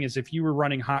same thing as if you were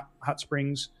running Hot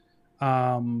Springs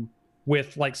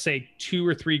with, like, say 2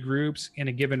 or 3 groups in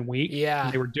a given week. Yeah.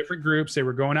 They were different groups. They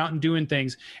were going out and doing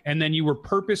things. And then you were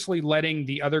purposely letting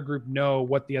the other group know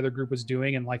what the other group was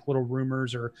doing, and like little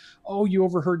rumors, or, oh, you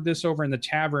overheard this over in the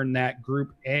tavern that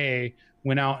group A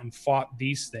went out and fought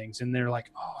these things. And they're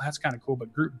like, oh, that's kind of cool.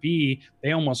 But group B,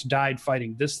 they almost died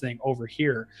fighting this thing over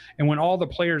here. And when all the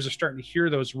players are starting to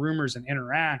hear those rumors and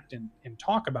interact and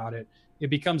talk about it, it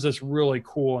becomes this really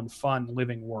cool and fun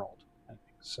living world, I think.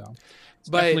 So,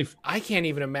 but I can't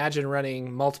even imagine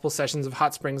running multiple sessions of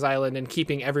Hot Springs Island and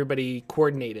keeping everybody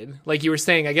coordinated. Like you were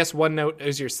saying, I guess OneNote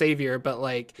is your savior, but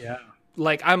like,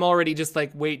 like I'm already just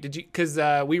like, wait, did you? Because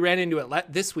we ran into it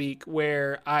this week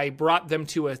where I brought them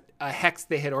to a hex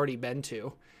they had already been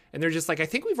to, and they're just like, I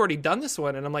think we've already done this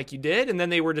one, and I'm like, you did? And then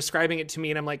they were describing it to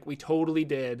me, and I'm like, we totally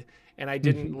did, and I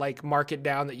didn't like mark it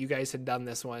down that you guys had done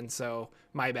this one, so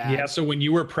my bad. Yeah, so when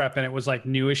you were prepping, it was like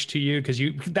newish to you because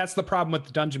that's the problem with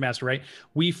the Dungeon Master, right?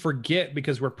 We forget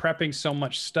because we're prepping so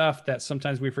much stuff that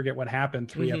sometimes we forget what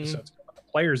happened 3 episodes ago. The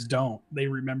players don't. They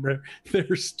remember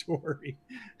their story.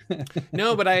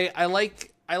 No, but I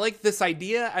like this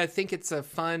idea. I think it's a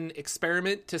fun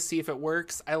experiment to see if it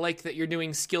works. I like that you're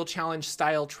doing skill challenge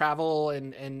style travel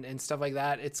and stuff like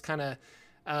that. It's kind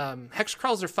of hex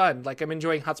crawls are fun. Like I'm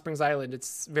enjoying Hot Springs Island.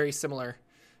 It's very similar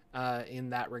in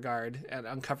that regard, and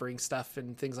uncovering stuff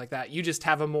and things like that. You just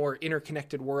have a more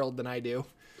interconnected world than I do.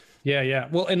 Yeah.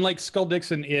 Well, and like Skull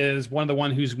Dixon is one of the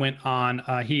one who's went on.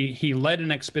 He led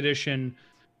an expedition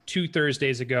 2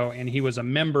 Thursdays ago, and he was a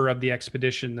member of the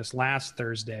expedition this last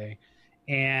Thursday.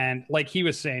 And like he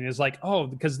was saying, is like, oh,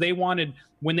 because they wanted,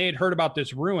 when they had heard about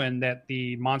this ruin that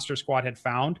the Monster Squad had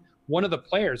found, one of the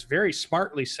players very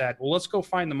smartly said, well, let's go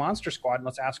find the Monster Squad and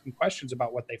let's ask them questions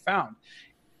about what they found.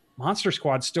 Monster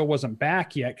Squad still wasn't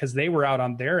back yet because they were out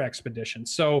on their expedition.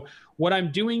 So what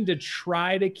I'm doing to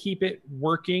try to keep it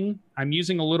working, I'm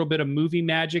using a little bit of movie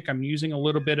magic. I'm using a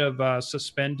little bit of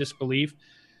suspend disbelief.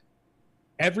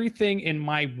 Everything in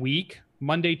my week,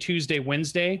 Monday, Tuesday,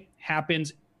 Wednesday,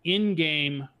 happens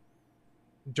in-game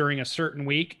during a certain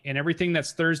week, and everything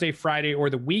that's Thursday, Friday, or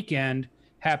the weekend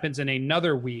happens in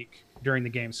another week during the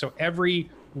game. So every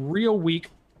real week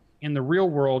in the real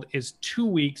world is 2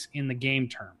 weeks in the game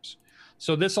terms.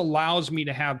 So this allows me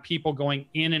to have people going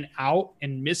in and out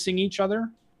and missing each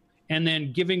other, and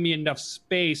then giving me enough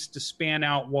space to span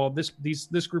out, well,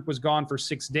 this group was gone for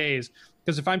 6 days.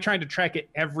 Because if I'm trying to track it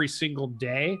every single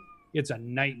day, it's a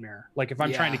nightmare. Like if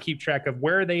I'm trying to keep track of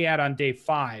where are they at on day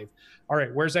 5, all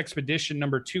right, where's expedition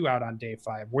number 2 out on day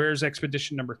 5? Where's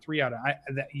expedition number 3 out?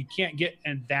 You can't get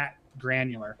in that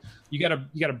granular. You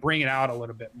gotta bring it out a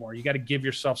little bit more. You got to give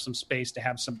yourself some space to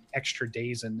have some extra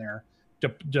days in there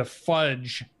to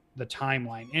fudge the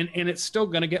timeline. And it's still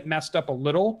going to get messed up a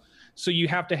little. So you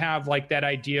have to have like that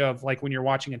idea of like when you're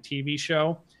watching a TV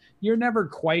show, you're never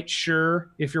quite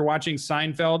sure if you're watching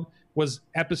Seinfeld, was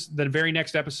the very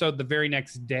next episode the very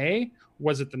next day?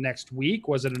 Was it the next week?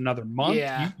 Was it another month?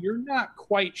 Yeah. You're not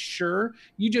quite sure.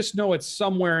 You just know it's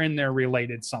somewhere in there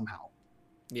related somehow.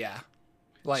 Yeah.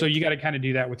 So you got to kind of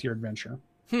do that with your adventure.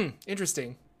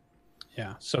 Interesting.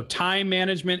 Yeah. So time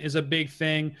management is a big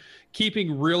thing.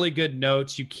 Keeping really good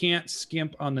notes. You can't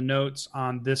skimp on the notes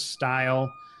on this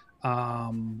style.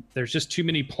 There's just too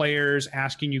many players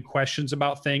asking you questions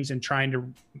about things and trying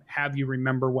to have you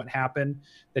remember what happened,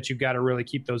 that you've got to really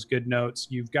keep those good notes.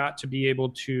 You've got to be able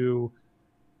to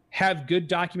have good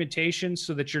documentation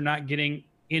so that you're not getting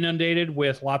inundated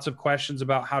with lots of questions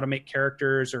about how to make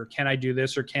characters, or can I do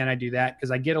this, or can I do that?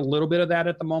 Because I get a little bit of that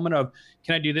at the moment of,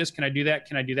 can I do this? Can I do that?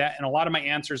 Can I do that? And a lot of my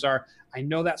answers are, I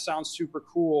know that sounds super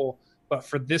cool, but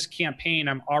for this campaign,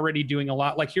 I'm already doing a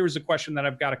lot. Like, here's a question that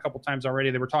I've got a couple times already.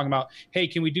 They were talking about, hey,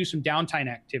 can we do some downtime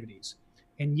activities?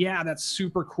 And yeah, that's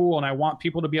super cool. And I want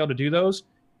people to be able to do those,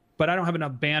 but I don't have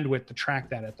enough bandwidth to track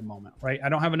that at the moment, right? I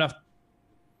don't have enough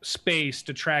space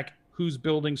to track who's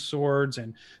building swords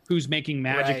and who's making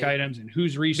magic items and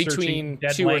who's researching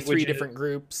between 2 or 3 different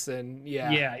groups. And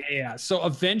yeah. So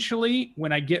eventually,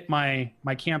 when I get my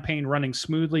campaign running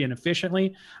smoothly and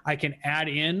efficiently, I can add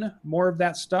in more of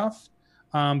that stuff.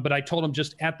 But I told them,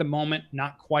 just at the moment,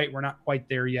 not quite. We're not quite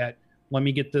there yet. Let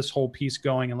me get this whole piece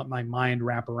going and let my mind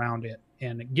wrap around it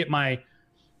and get my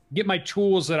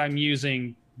tools that I'm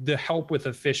using, the help with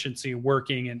efficiency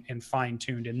working and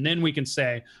fine-tuned. And then we can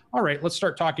say, all right, let's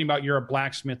start talking about, you're a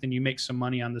blacksmith and you make some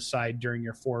money on the side during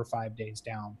your 4 or 5 days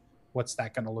down. What's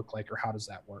that going to look like, or how does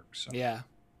that work?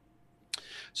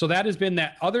 So that has been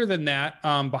that. Other than that,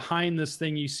 behind this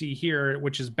thing you see here,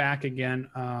 which is back again,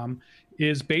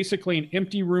 is basically an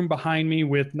empty room behind me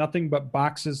with nothing but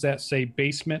boxes that say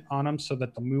basement on them so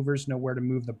that the movers know where to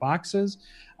move the boxes.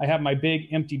 I have my big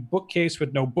empty bookcase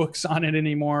with no books on it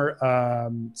anymore.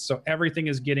 So everything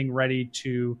is getting ready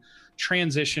to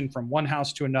transition from one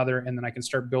house to another, and then I can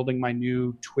start building my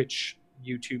new Twitch,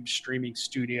 YouTube streaming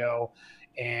studio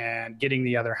and getting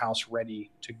the other house ready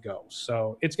to go.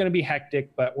 So it's going to be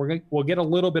hectic, but we'll get a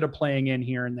little bit of playing in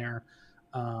here and there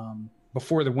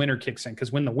before the winter kicks in.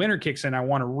 Because when the winter kicks in, I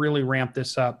want to really ramp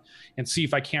this up and see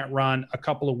if I can't run a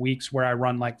couple of weeks where I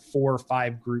run like 4 or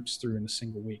 5 groups through in a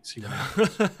single week. See what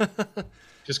happens.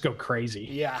 Just go crazy.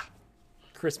 Yeah.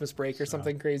 Christmas break or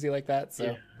something crazy like that.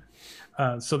 So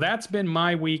So that's been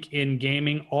my week in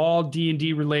gaming, all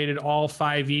D&D related, all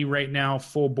 5e right now,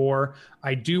 full bore.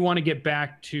 I do want to get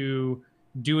back to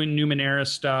doing Numenera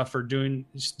stuff or doing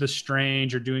the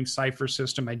Strange or doing Cypher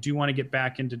System. I do want to get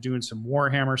back into doing some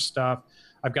Warhammer stuff.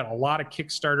 I've got a lot of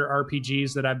Kickstarter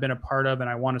RPGs that I've been a part of, and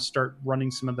I want to start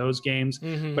running some of those games.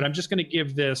 Mm-hmm. But I'm just going to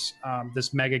give this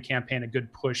this mega campaign a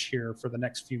good push here for the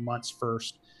next few months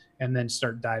first, and then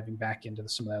start diving back into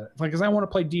some of that. Because I want to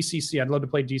play DCC. I'd love to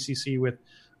play DCC with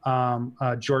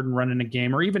Jordan running a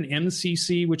game, or even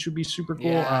MCC, which would be super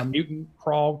cool. Yeah. Mutant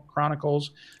Crawl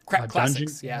Chronicles.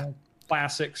 Classics, Dungeon,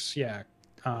 Classics, yeah.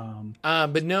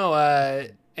 But no,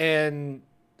 and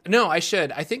no, I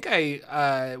should. I think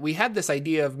we had this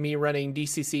idea of me running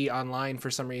DCC online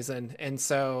for some reason, and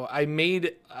so I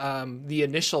made the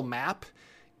initial map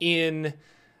in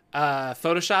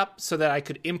Photoshop so that I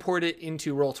could import it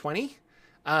into Roll20.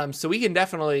 So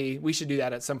we should do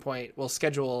that at some point. We'll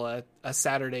schedule a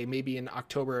Saturday, maybe in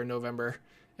October or November,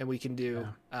 and we can do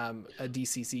a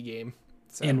DCC game.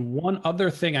 So. And one other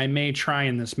thing I may try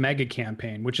in this mega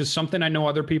campaign, which is something I know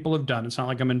other people have done. It's not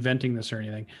like I'm inventing this or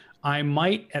anything. I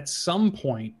might at some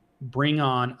point bring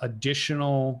on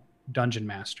additional dungeon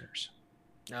masters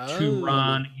to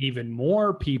run even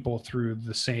more people through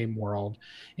the same world.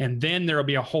 And then there'll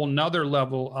be a whole nother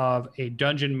level of a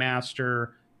dungeon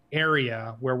master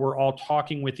area where we're all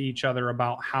talking with each other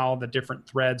about how the different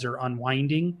threads are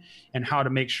unwinding and how to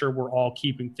make sure we're all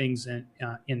keeping things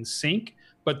in sync.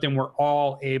 But then we're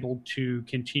all able to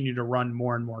continue to run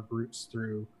more and more groups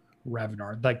through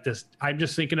Revenar. Like this, I'm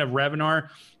just thinking of Revenar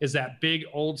is that big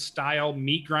old style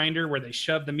meat grinder where they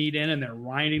shove the meat in and they're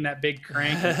winding that big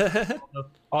crank.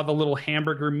 all the little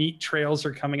hamburger meat trails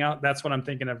are coming out. That's what I'm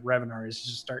thinking of Revenar, is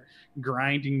just start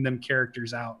grinding them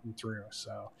characters out and through.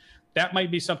 So that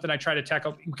might be something I try to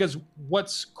tackle, because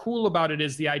what's cool about it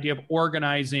is the idea of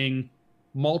organizing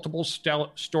multiple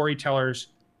storytellers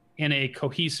in a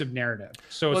cohesive narrative.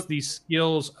 So it's these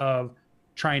skills of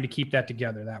trying to keep that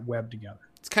together, that web together.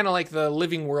 It's kind of like the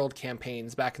Living World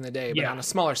campaigns back in the day, but on a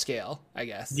smaller scale, I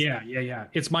guess. Yeah.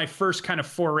 It's my first kind of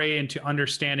foray into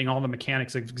understanding all the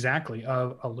mechanics exactly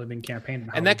of a living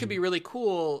campaign. And that could be really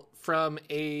cool from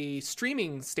a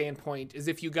streaming standpoint, is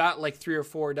if you got like 3 or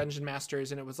 4 dungeon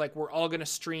masters and it was like, we're all going to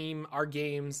stream our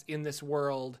games in this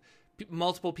world.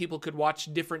 Multiple people could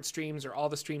watch different streams or all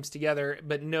the streams together,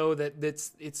 but know that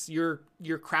it's you're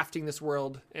crafting this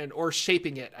world or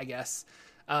shaping it, I guess,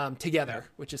 together,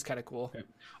 which is kind of cool. Okay.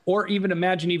 Or even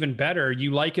imagine even better, you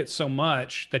like it so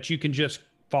much that you can just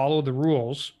follow the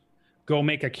rules, go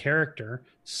make a character,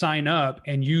 sign up,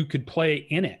 and you could play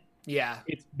in it. Yeah,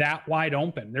 it's that wide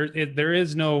open. There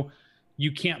is no,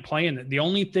 you can't play in it. The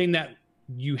only thing that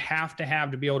you have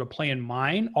to be able to play in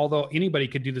mine, although anybody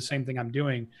could do the same thing I'm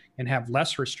doing and have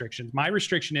less restrictions. My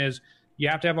restriction is you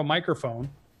have to have a microphone.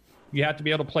 You have to be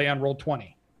able to play on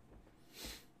Roll20.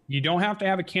 You don't have to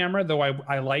have a camera, though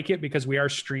I like it because we are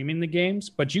streaming the games,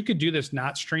 but you could do this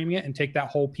not streaming it and take that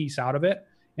whole piece out of it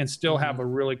and still have a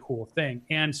really cool thing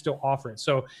and still offer it.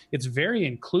 So it's very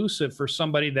inclusive for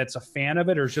somebody that's a fan of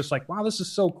it or is just like, wow, this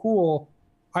is so cool.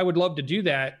 I would love to do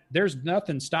that. There's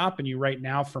nothing stopping you right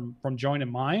now from joining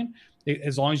mine,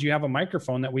 as long as you have a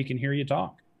microphone that we can hear you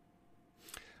talk.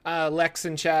 Lex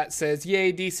in chat says,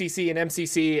 yay, DCC and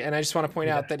MCC. And I just want to point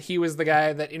out that he was the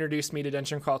guy that introduced me to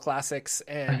Dungeon Crawl Classics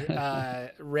and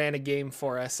ran a game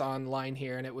for us online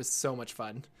here. And it was so much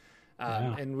fun.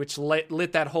 And which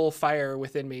lit that whole fire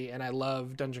within me. And I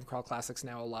love Dungeon Crawl Classics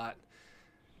now a lot.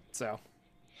 So...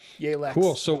 yay, Lex.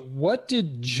 Cool. So what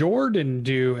did Jordan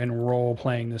do in role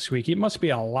playing this week? It must be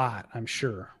a lot, I'm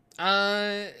sure.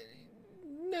 No.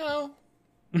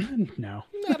 No.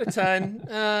 Not a ton.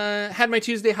 Had my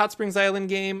Tuesday Hot Springs Island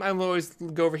game. I always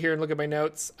go over here and look at my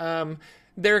notes.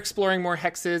 They're exploring more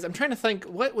hexes. I'm trying to think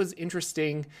what was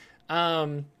interesting.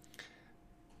 This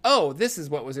is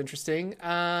what was interesting.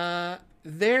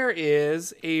 There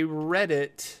is a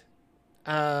Reddit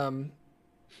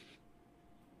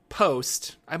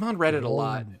post. I'm on Reddit a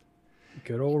lot.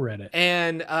 Good old Reddit.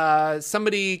 And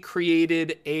somebody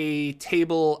created a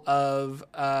table of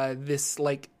this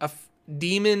like a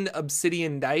demon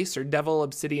obsidian dice or devil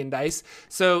obsidian dice.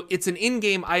 So it's an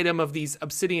in-game item of these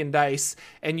obsidian dice,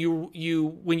 and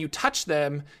you when you touch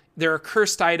them, they're a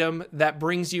cursed item that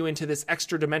brings you into this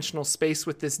extra dimensional space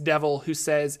with this devil who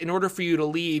says, in order for you to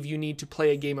leave, you need to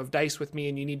play a game of dice with me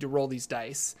and you need to roll these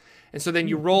dice. And so then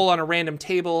you roll on a random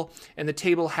table, and the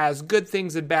table has good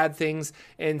things and bad things.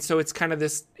 And so it's kind of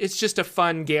it's just a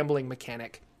fun gambling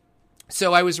mechanic.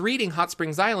 So I was reading Hot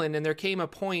Springs Island, and there came a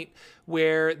point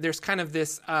where there's kind of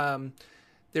this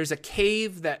there's a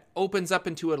cave that opens up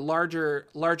into a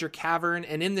larger cavern,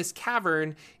 and in this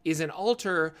cavern is an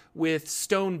altar with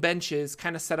stone benches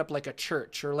kind of set up like a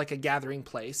church or like a gathering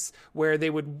place where they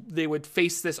would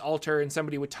face this altar and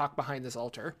somebody would talk behind this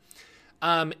altar.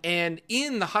 And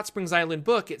in the Hot Springs Island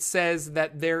book, it says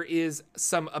that there is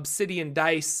some obsidian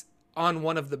dice on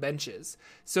one of the benches.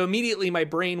 So immediately my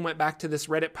brain went back to this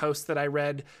Reddit post that I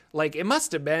read, like it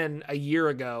must have been a year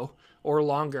ago or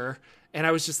longer. And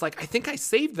I was just like, I think I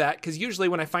saved that, because usually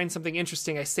when I find something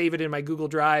interesting, I save it in my Google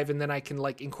Drive and then I can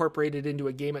like incorporate it into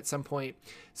a game at some point.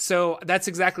 So that's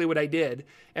exactly what I did.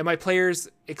 And my players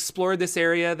explored this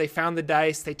area. They found the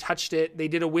dice. They touched it. They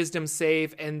did a wisdom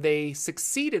save and they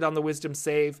succeeded on the wisdom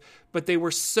save. But they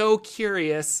were so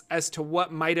curious as to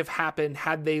what might have happened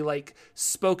had they like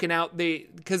spoken out.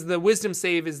 Because the wisdom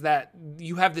save is that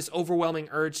you have this overwhelming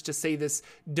urge to say this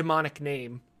demonic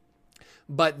name,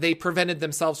 but they prevented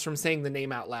themselves from saying the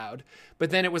name out loud.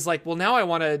 But then it was like, well, now I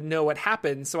want to know what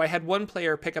happened. So I had one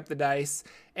player pick up the dice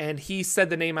and he said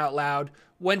the name out loud,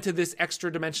 went to this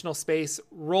extra dimensional space,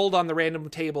 rolled on the random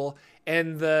table.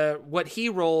 And what he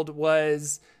rolled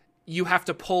was, you have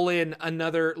to pull in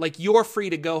another, like you're free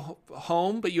to go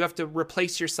home, but you have to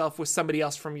replace yourself with somebody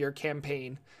else from your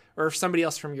campaign or somebody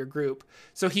else from your group.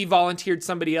 So he volunteered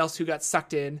somebody else who got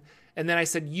sucked in. And then I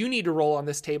said, you need to roll on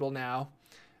this table now.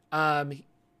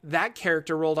 That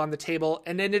character rolled on the table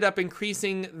and ended up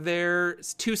increasing their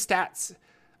 2 stats.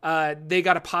 They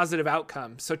got a positive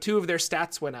outcome. So 2 of their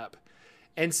stats went up.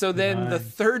 And so then the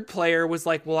third player was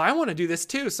like, well, I want to do this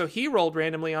too. So he rolled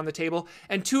randomly on the table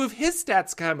and 2 of his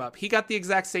stats come up. He got the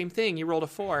exact same thing. He rolled a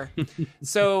 4.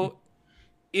 So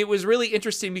it was really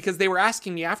interesting because they were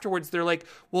asking me afterwards. They're like,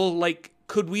 well, like,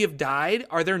 could we have died?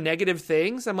 Are there negative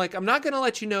things? I'm like, I'm not going to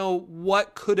let you know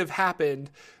what could have happened,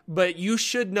 but you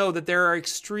should know that there are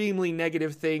extremely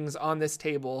negative things on this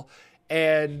table.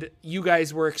 And you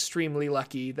guys were extremely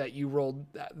lucky that you rolled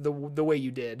the way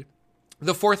you did.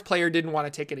 The 4th player didn't want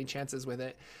to take any chances with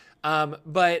it.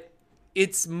 But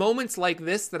it's moments like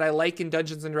this that I like in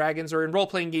Dungeons and Dragons or in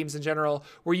role-playing games in general,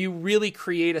 where you really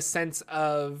create a sense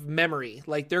of memory.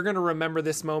 Like they're going to remember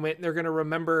this moment. They're going to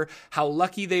remember how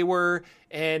lucky they were.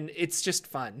 And it's just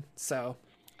fun. So,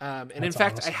 and that's in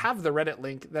fact, awesome. I have the Reddit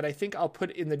link that I think I'll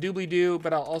put in the doobly-doo,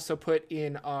 but I'll also put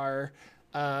in our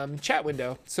chat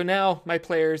window. So now my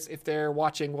players, if they're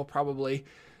watching, will probably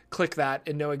click that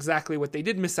and know exactly what they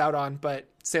did miss out on, but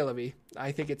c'est la vie.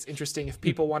 I think it's interesting if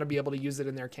people want to be able to use it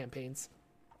in their campaigns.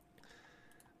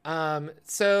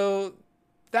 So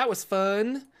that was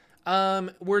fun.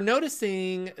 We're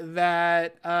noticing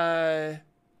that, and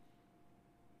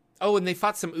they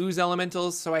fought some ooze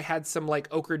elementals. So I had some like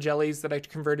ochre jellies that I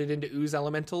converted into ooze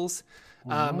elementals.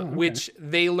 Okay. Which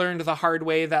they learned the hard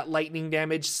way that lightning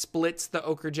damage splits the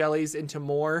ochre jellies into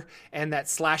more, and that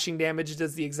slashing damage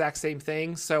does the exact same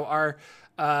thing. So our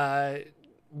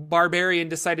barbarian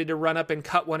decided to run up and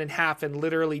cut one in half, and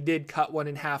literally did cut one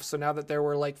in half. So now that there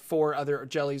were like 4 other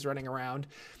jellies running around,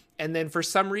 and then for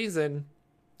some reason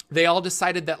they all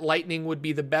decided that lightning would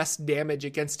be the best damage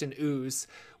against an ooze,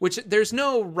 which there's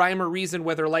no rhyme or reason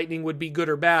whether lightning would be good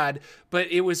or bad,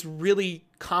 but it was really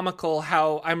comical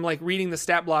how I'm like reading the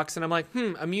stat blocks and I'm like,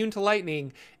 immune to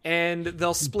lightning, and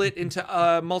they'll split into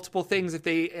multiple things if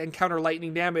they encounter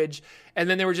lightning damage. And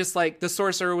then they were just like, the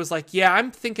sorcerer was like, yeah,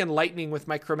 I'm thinking lightning with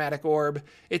my chromatic orb.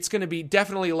 It's going to be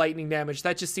definitely lightning damage.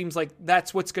 That just seems like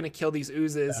that's what's going to kill these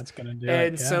oozes. That's going to do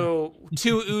and it, yeah. So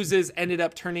 2 oozes ended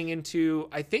up turning into,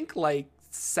 I think, like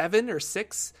 7 or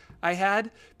 6 I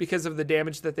had because of the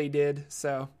damage that they did.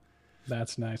 So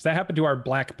that's nice. That happened to our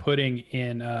black pudding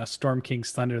in Storm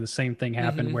King's Thunder. The same thing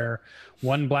happened where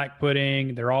 1 black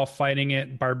pudding, they're all fighting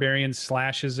it. Barbarian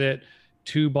slashes it.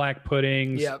 2 black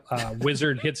puddings. Yep.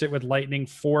 Wizard hits it with lightning.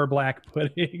 4 black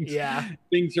puddings. Yeah.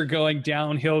 Things are going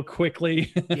downhill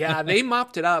quickly. Yeah, they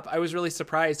mopped it up. I was really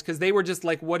surprised because they were just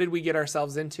like, what did we get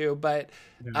ourselves into? But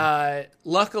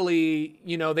luckily,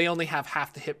 they only have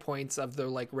half the hit points of the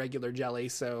like regular jelly,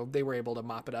 so they were able to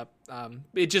mop it up.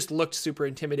 It just looked super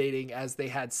intimidating as they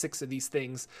had 6 of these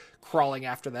things crawling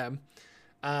after them.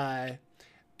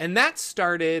 And that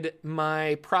started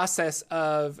my process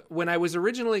of when I was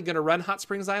originally going to run Hot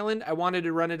Springs Island, I wanted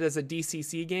to run it as a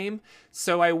DCC game.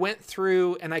 So I went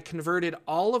through and I converted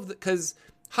all of because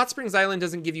Hot Springs Island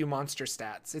doesn't give you monster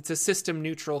stats. It's a system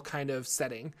neutral kind of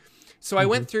setting. So I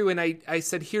went through and I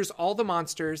said, here's all the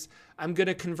monsters. I'm going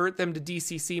to convert them to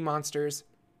DCC monsters.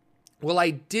 Well, I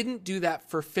didn't do that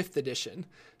for 5th edition.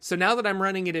 So now that I'm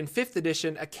running it in 5th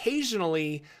edition,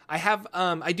 occasionally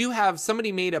I do have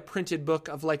somebody made a printed book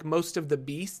of like most of the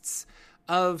beasts.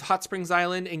 of Hot Springs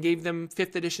Island and gave them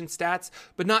 5th edition stats,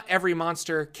 but not every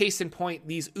monster. Case in point,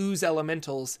 these ooze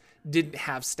elementals didn't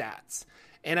have stats.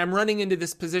 And I'm running into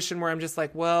this position where I'm just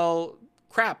like, well,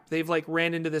 crap, they've like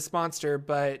ran into this monster,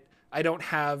 but I don't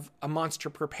have a monster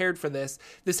prepared for this.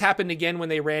 This happened again when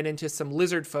they ran into some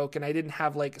lizard folk, and I didn't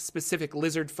have like specific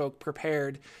lizard folk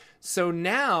prepared. So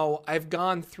now I've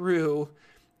gone through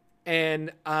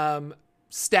and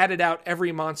statted out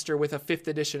every monster with a 5th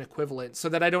edition equivalent so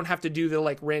that I don't have to do the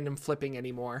like random flipping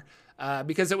anymore.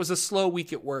 Because it was a slow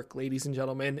week at work, ladies and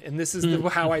gentlemen. And this is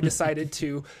how I decided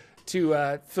to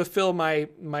fulfill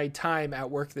my time at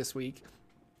work this week.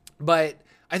 But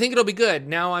I think it'll be good.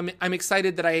 Now I'm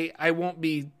excited that I won't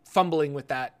be fumbling with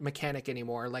that mechanic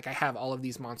anymore. Like I have all of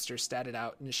these monsters statted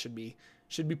out, and it should be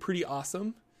pretty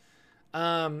awesome.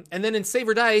 And then in Save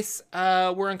or Dice,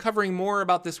 we're uncovering more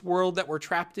about this world that we're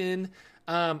trapped in.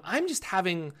 I'm just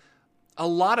having a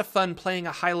lot of fun playing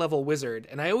a high-level wizard,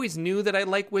 and I always knew that I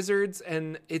like wizards,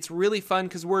 and it's really fun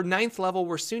because we're 9th level.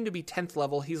 We're soon to be 10th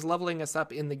level. He's leveling us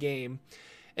up in the game.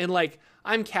 And like,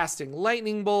 I'm casting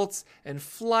lightning bolts and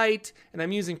flight, and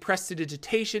I'm using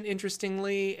prestidigitation,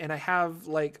 interestingly. And I have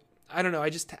like, I don't know.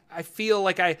 I feel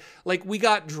like we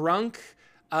got drunk.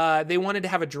 They wanted to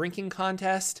have a drinking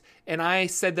contest, and I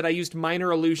said that I used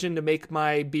minor illusion to make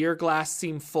my beer glass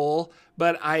seem full,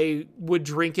 but I would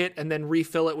drink it and then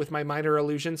refill it with my minor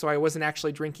illusion, so I wasn't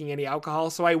actually drinking any alcohol.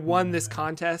 So I won this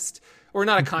contest, or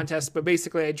not a contest, but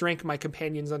basically I drank my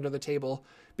companions under the table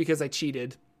because I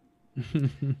cheated.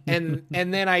 and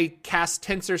then I cast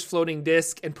Tensor's floating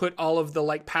disc and put all of the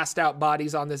like passed out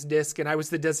bodies on this disc, and I was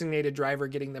the designated driver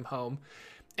getting them home.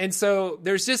 And so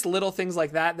there's just little things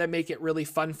like that make it really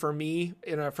fun for me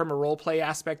from a role play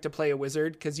aspect to play a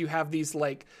wizard, because you have these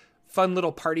like fun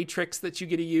little party tricks that you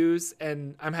get to use,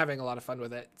 and I'm having a lot of fun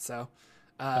with it. So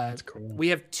that's cool. We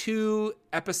have 2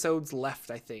 episodes left,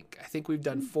 I think. I think we've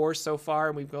done 4 so far,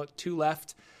 and we've got 2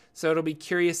 left. So it'll be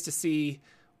curious to see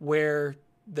where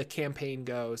the campaign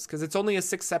goes, because it's only a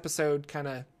 6-episode kind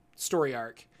of story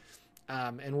arc.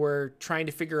 And we're trying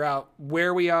to figure out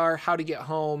where we are, how to get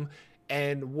home,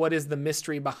 and what is the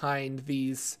mystery behind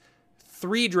these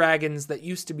 3 dragons that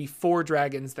used to be 4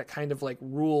 dragons that kind of like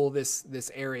rule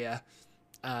this area.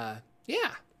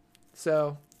 Yeah.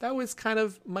 So that was kind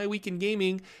of my week in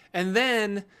gaming. And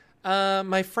then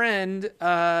my friend,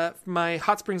 my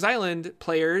Hot Springs Island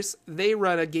players, they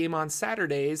run a game on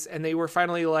Saturdays, and they were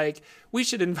finally like, we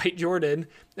should invite Jordan.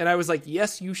 And I was like,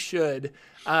 yes, you should.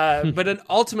 But then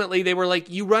ultimately they were like,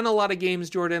 you run a lot of games,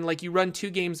 Jordan. Like, you run 2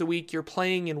 games a week. You're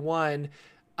playing in 1.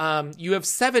 You have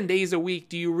 7 days a week.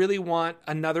 Do you really want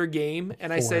another game?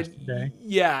 And I said,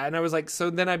 yeah. And I was like, so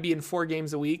then I'd be in 4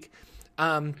 games a week.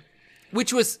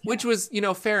 Which was,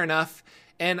 fair enough.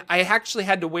 And I actually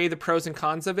had to weigh the pros and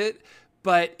cons of it,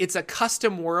 but it's a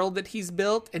custom world that he's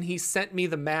built, and he sent me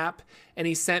the map, and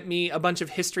he sent me a bunch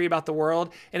of history about the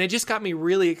world, and it just got me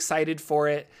really excited for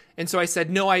it. And so I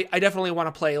said, no, I definitely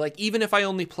want to play. Like, even if I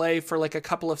only play for like a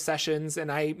couple of sessions,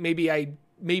 and maybe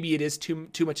it is too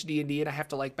much D&D and I have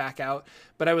to like back out,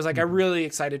 but I was like, I'm really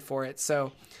excited for it.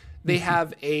 So they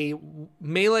have a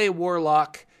melee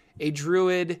warlock, a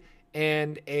druid,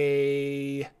 and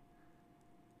a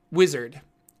wizard.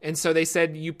 And so they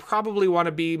said, you probably want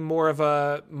to be more of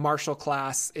a martial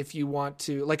class if you want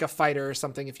to, like a fighter or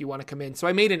something, if you want to come in. So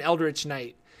I made an Eldritch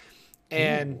Knight,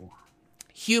 and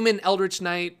human Eldritch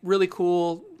Knight, really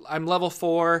cool. I'm level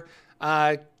 4,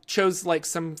 chose like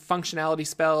some functionality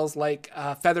spells like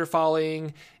feather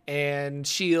falling and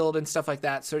shield and stuff like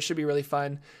that. So it should be really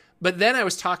fun. But then I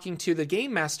was talking to the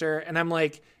game master, and I'm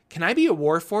like, can I be a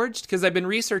Warforged? Because I've been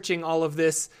researching all of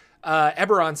this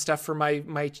Eberron stuff for my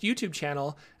YouTube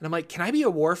channel, and I'm like, can I be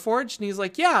a Warforged? And he's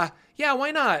like, yeah,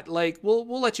 why not? Like,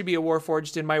 we'll let you be a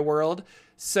Warforged in my world.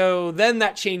 So then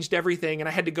that changed everything, and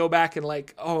I had to go back and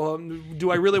like, do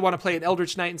I really want to play an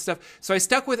Eldritch Knight and stuff? So I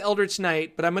stuck with Eldritch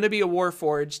Knight, but I'm going to be a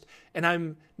Warforged, and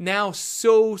I'm now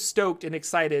so stoked and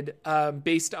excited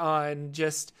based on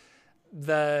just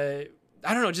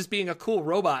just being a cool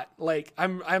robot. Like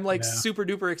I'm like super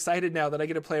duper excited now that I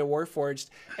get to play a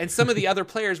Warforged. And some of the other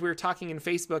players, we were talking in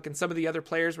Facebook, and some of the other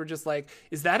players were just like,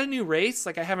 is that a new race?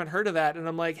 Like, I haven't heard of that. And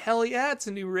I'm like, hell yeah, it's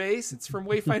a new race. It's from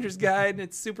Wayfinder's Guide, and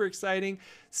it's super exciting.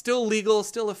 Still legal,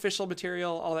 still official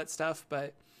material, all that stuff.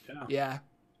 But yeah.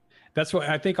 That's what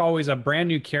I think. Always a brand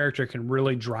new character can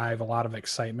really drive a lot of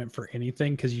excitement for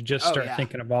anything, because you just start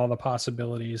thinking of all the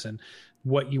possibilities and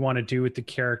what you want to do with the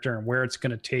character and where it's going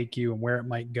to take you and where it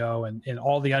might go, and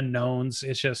all the unknowns.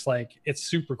 It's just like, it's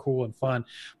super cool and fun.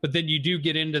 But then you do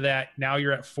get into that. Now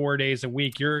you're at 4 days a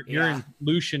week. You're in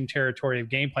Lucian territory of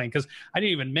game playing, because I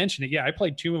didn't even mention it. Yeah, I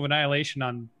played Tomb of Annihilation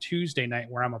on Tuesday night,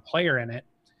 where I'm a player in it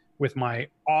with my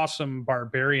awesome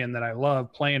barbarian that I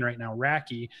love playing right now,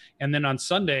 Raki. And then on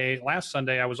last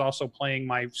Sunday, I was also playing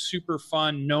my super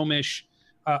fun gnomish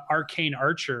arcane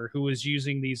archer, who was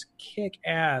using these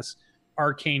kick-ass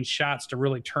arcane shots to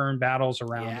really turn battles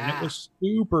around. And it was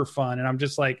super fun. And I'm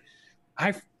just like,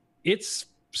 it's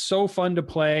so fun to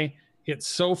play. It's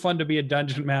so fun to be a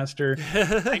dungeon master.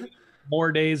 I need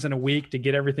more days in a week to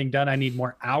get everything done. I need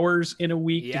more hours in a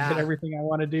week to get everything I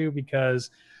want to do, because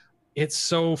it's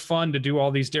so fun to do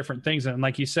all these different things. And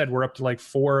like you said, we're up to like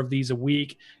 4 of these a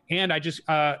week. And I just,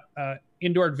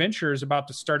 Indoor Adventure is about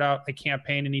to start out a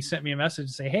campaign, and he sent me a message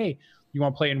to say, hey, you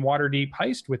want to play in Waterdeep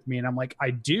Heist with me? And I'm like,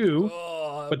 I do,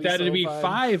 but that'd be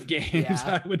 5 games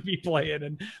I would be playing.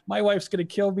 And my wife's going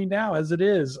to kill me now as it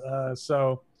is.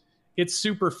 So it's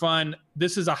super fun.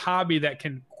 This is a hobby that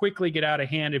can quickly get out of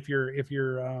hand if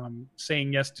you're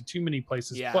saying yes to too many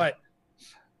places, but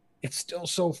it's still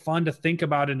so fun to think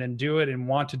about it and do it and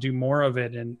want to do more of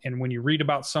it. And when you read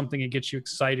about something, it gets you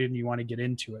excited and you want to get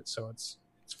into it. So it's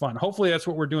fun. Hopefully that's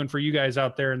what we're doing for you guys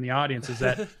out there in the audience, is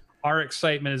that our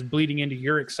excitement is bleeding into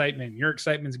your excitement. Your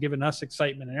excitement is giving us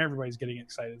excitement, and everybody's getting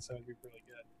excited. So it'd be really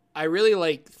good. I really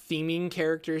like theming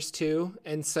characters too.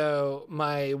 And so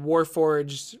my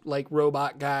Warforged like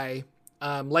robot guy,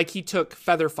 like he took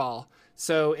Featherfall.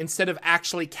 So instead of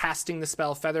actually casting the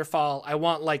spell Featherfall, I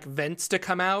want like vents to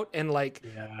come out and like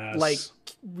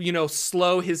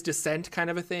slow his descent, kind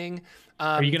of a thing.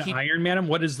 Are you going to Iron Man him?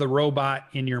 What is the robot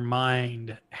in your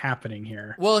mind happening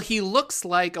here? Well, he looks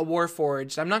like a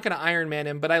Warforged. I'm not going to Iron Man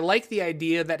him, but I like the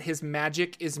idea that his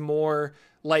magic is more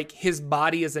like his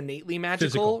body is innately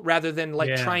magical rather than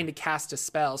like trying to cast a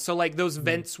spell. So like those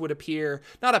vents would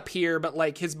not appear, but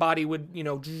like his body would,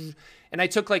 and I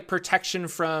took like protection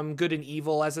from good and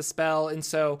evil as a spell. And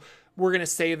so we're going to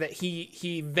say that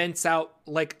he vents out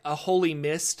like a holy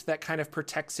mist that kind of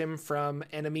protects him from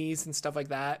enemies and stuff like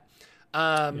that.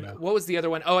 What was the other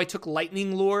one? Oh, I took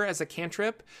lightning lure as a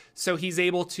cantrip. So he's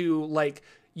able to like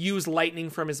use lightning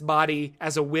from his body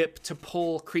as a whip to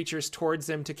pull creatures towards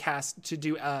him to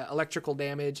do electrical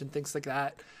damage and things like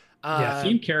that.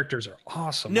 Theme characters are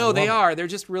awesome. No, they are. They're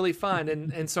just really fun.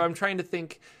 And so I'm trying to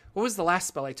think, what was the last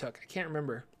spell I took? I can't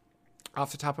remember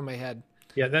off the top of my head.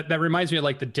 Yeah, that reminds me of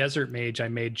like the Desert Mage I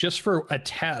made just for a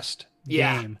test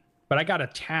game. But I got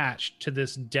attached to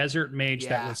this Desert Mage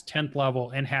that was 10th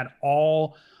level and had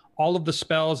all of the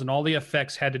spells and all the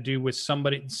effects had to do with some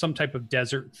type of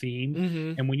desert theme.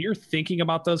 Mm-hmm. And when you're thinking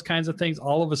about those kinds of things,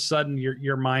 all of a sudden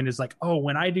your mind is like, oh,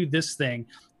 when I do this thing,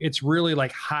 it's really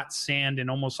like hot sand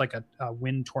and almost like a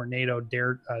wind tornado,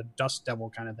 dust devil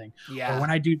kind of thing. Yeah. Or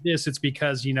when I do this, it's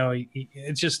because,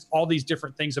 it's just all these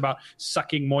different things about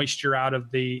sucking moisture out of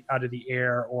the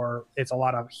air, or it's a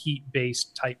lot of heat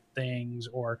based type things,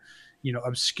 or,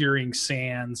 obscuring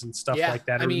sands and stuff like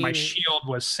that. My shield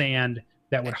was sand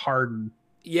that would harden.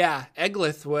 Yeah,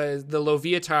 Eglith was the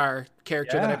Loviatar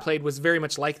character that I played, was very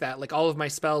much like that. Like all of my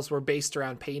spells were based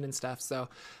around pain and stuff. So,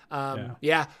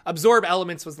 Absorb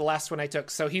Elements was the last one I took.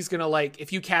 So he's going to like,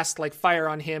 if you cast like fire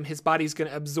on him, his body's going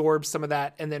to absorb some of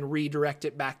that and then redirect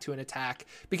it back to an attack,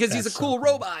 because he's a cool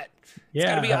robot. It's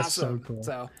going to be awesome.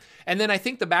 So, cool. And then I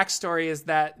think the backstory is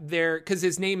that because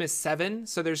his name is Seven.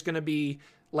 So there's going to be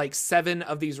like 7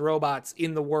 of these robots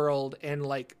in the world, and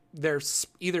like they're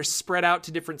either spread out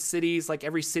to different cities. Like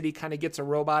every city kind of gets a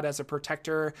robot as a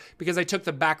protector, because I took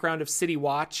the background of City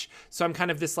Watch. So I'm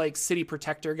kind of this like city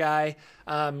protector guy.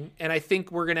 And I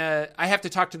think I have to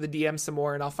talk to the DM some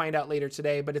more, and I'll find out later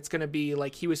today, but it's going to be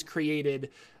like he was created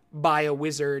by a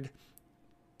wizard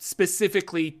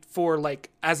specifically for like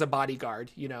as a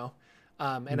bodyguard,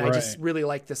 and I just really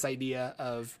like this idea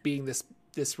of being this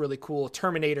really cool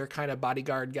Terminator kind of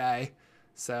bodyguard guy.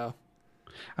 So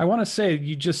I want to say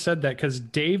you just said that because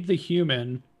Dave the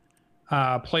Human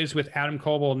plays with Adam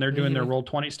Coble, and they're doing their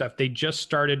Roll20 stuff. They just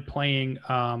started playing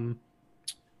Waterdeep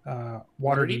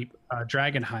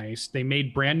Dragonheist. They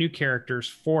made brand new characters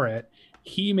for it.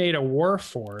 He made a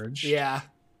Warforged. Yeah.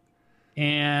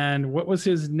 And what was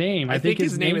his name? I think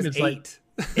his name is 8. Like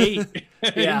 8.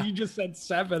 Yeah. You just said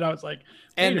 7. I was like,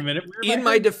 wait a minute. In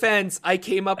my defense, I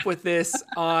came up with this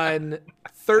on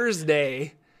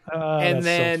Thursday. And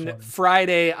then so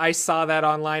Friday, I saw that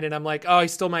online, and I'm like, oh, he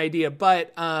stole my idea.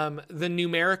 But the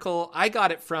numerical, I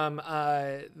got it from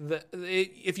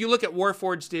if you look at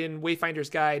Warforged in Wayfinder's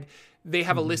Guide, they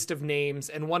have a list of names,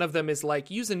 and one of them is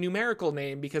like, use a numerical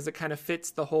name because it kind of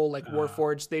fits the whole like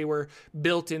Warforged. They were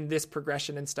built in this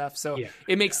progression and stuff. So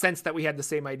it makes sense that we had the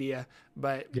same idea.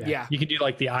 But yeah. You can do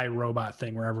like the iRobot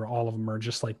thing wherever all of them are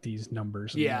just like these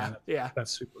numbers. And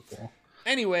that's super cool.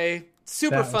 Anyway,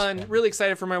 super fun. Really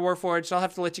excited for my Warforged. I'll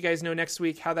have to let you guys know next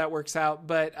week how that works out.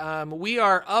 But we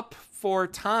are up for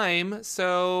time.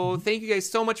 So thank you guys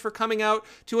so much for coming out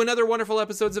to another wonderful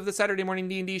episodes of the Saturday Morning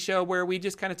D&D Show, where we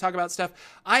just kind of talk about stuff.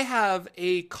 I have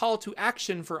a call to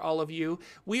action for all of you.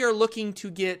 We are looking to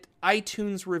get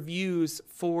iTunes reviews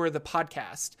for the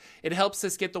podcast. It helps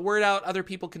us get the word out. Other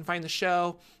people can find the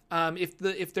show.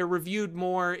 If they're reviewed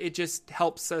more, it just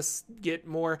helps us get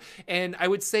more. And I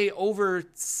would say over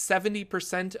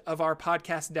 70% of our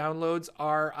podcast downloads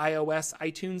are iOS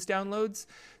iTunes downloads.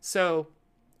 So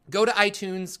go to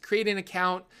iTunes, create an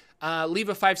account, leave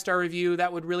a 5-star review.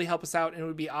 That would really help us out, and it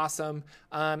would be awesome.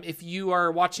 If you are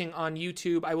watching on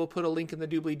YouTube, I will put a link in the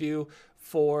doobly-doo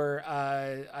for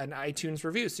an iTunes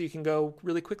review, so you can go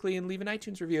really quickly and leave an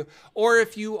iTunes review. Or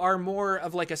if you are more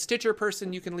of like a Stitcher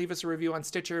person, you can leave us a review on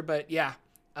Stitcher. But yeah,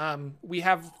 we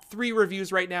have 3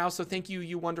 reviews right now, so thank you,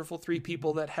 you wonderful 3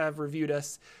 people that have reviewed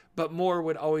us. But more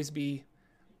would always be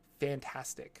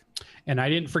fantastic. And I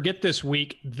didn't forget this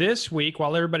week,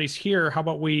 while everybody's here, how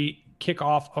about we kick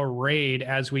off a raid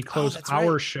as we close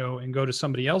our show and go to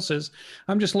somebody else's?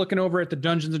 I'm just looking over at the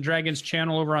Dungeons and Dragons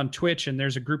channel over on Twitch, and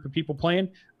there's a group of people playing.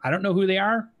 I don't know who they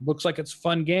are. Looks like it's a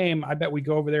fun game. I bet we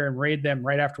go over there and raid them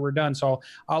right after we're done. So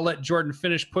I'll let Jordan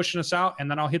finish pushing us out,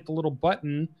 and then I'll hit the little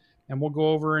button and we'll go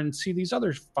over and see these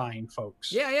other fine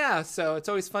folks. Yeah. So it's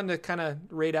always fun to kind of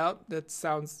raid out. That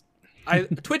sounds...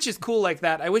 Twitch is cool like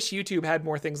that. I wish YouTube had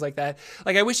more things like that.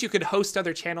 Like, I wish you could host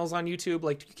other channels on YouTube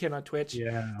like you can on Twitch.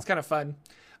 Yeah. It's kind of fun.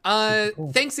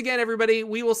 Cool. Thanks again, everybody.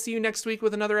 We will see you next week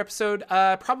with another episode.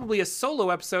 Probably a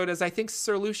solo episode, as I think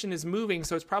Sir Lucian is moving,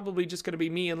 so it's probably just going to be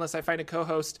me unless I find a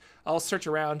co-host. I'll search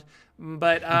around.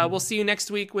 But we'll see you next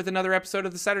week with another episode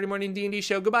of the Saturday Morning D&D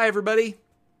Show. Goodbye, everybody.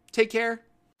 Take care.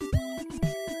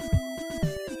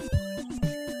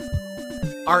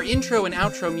 Our intro and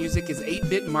outro music is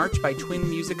 8-Bit March by Twin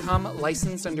Musicom,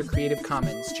 licensed under Creative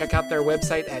Commons. Check out their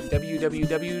website at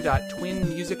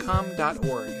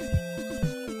www.twinmusicom.org.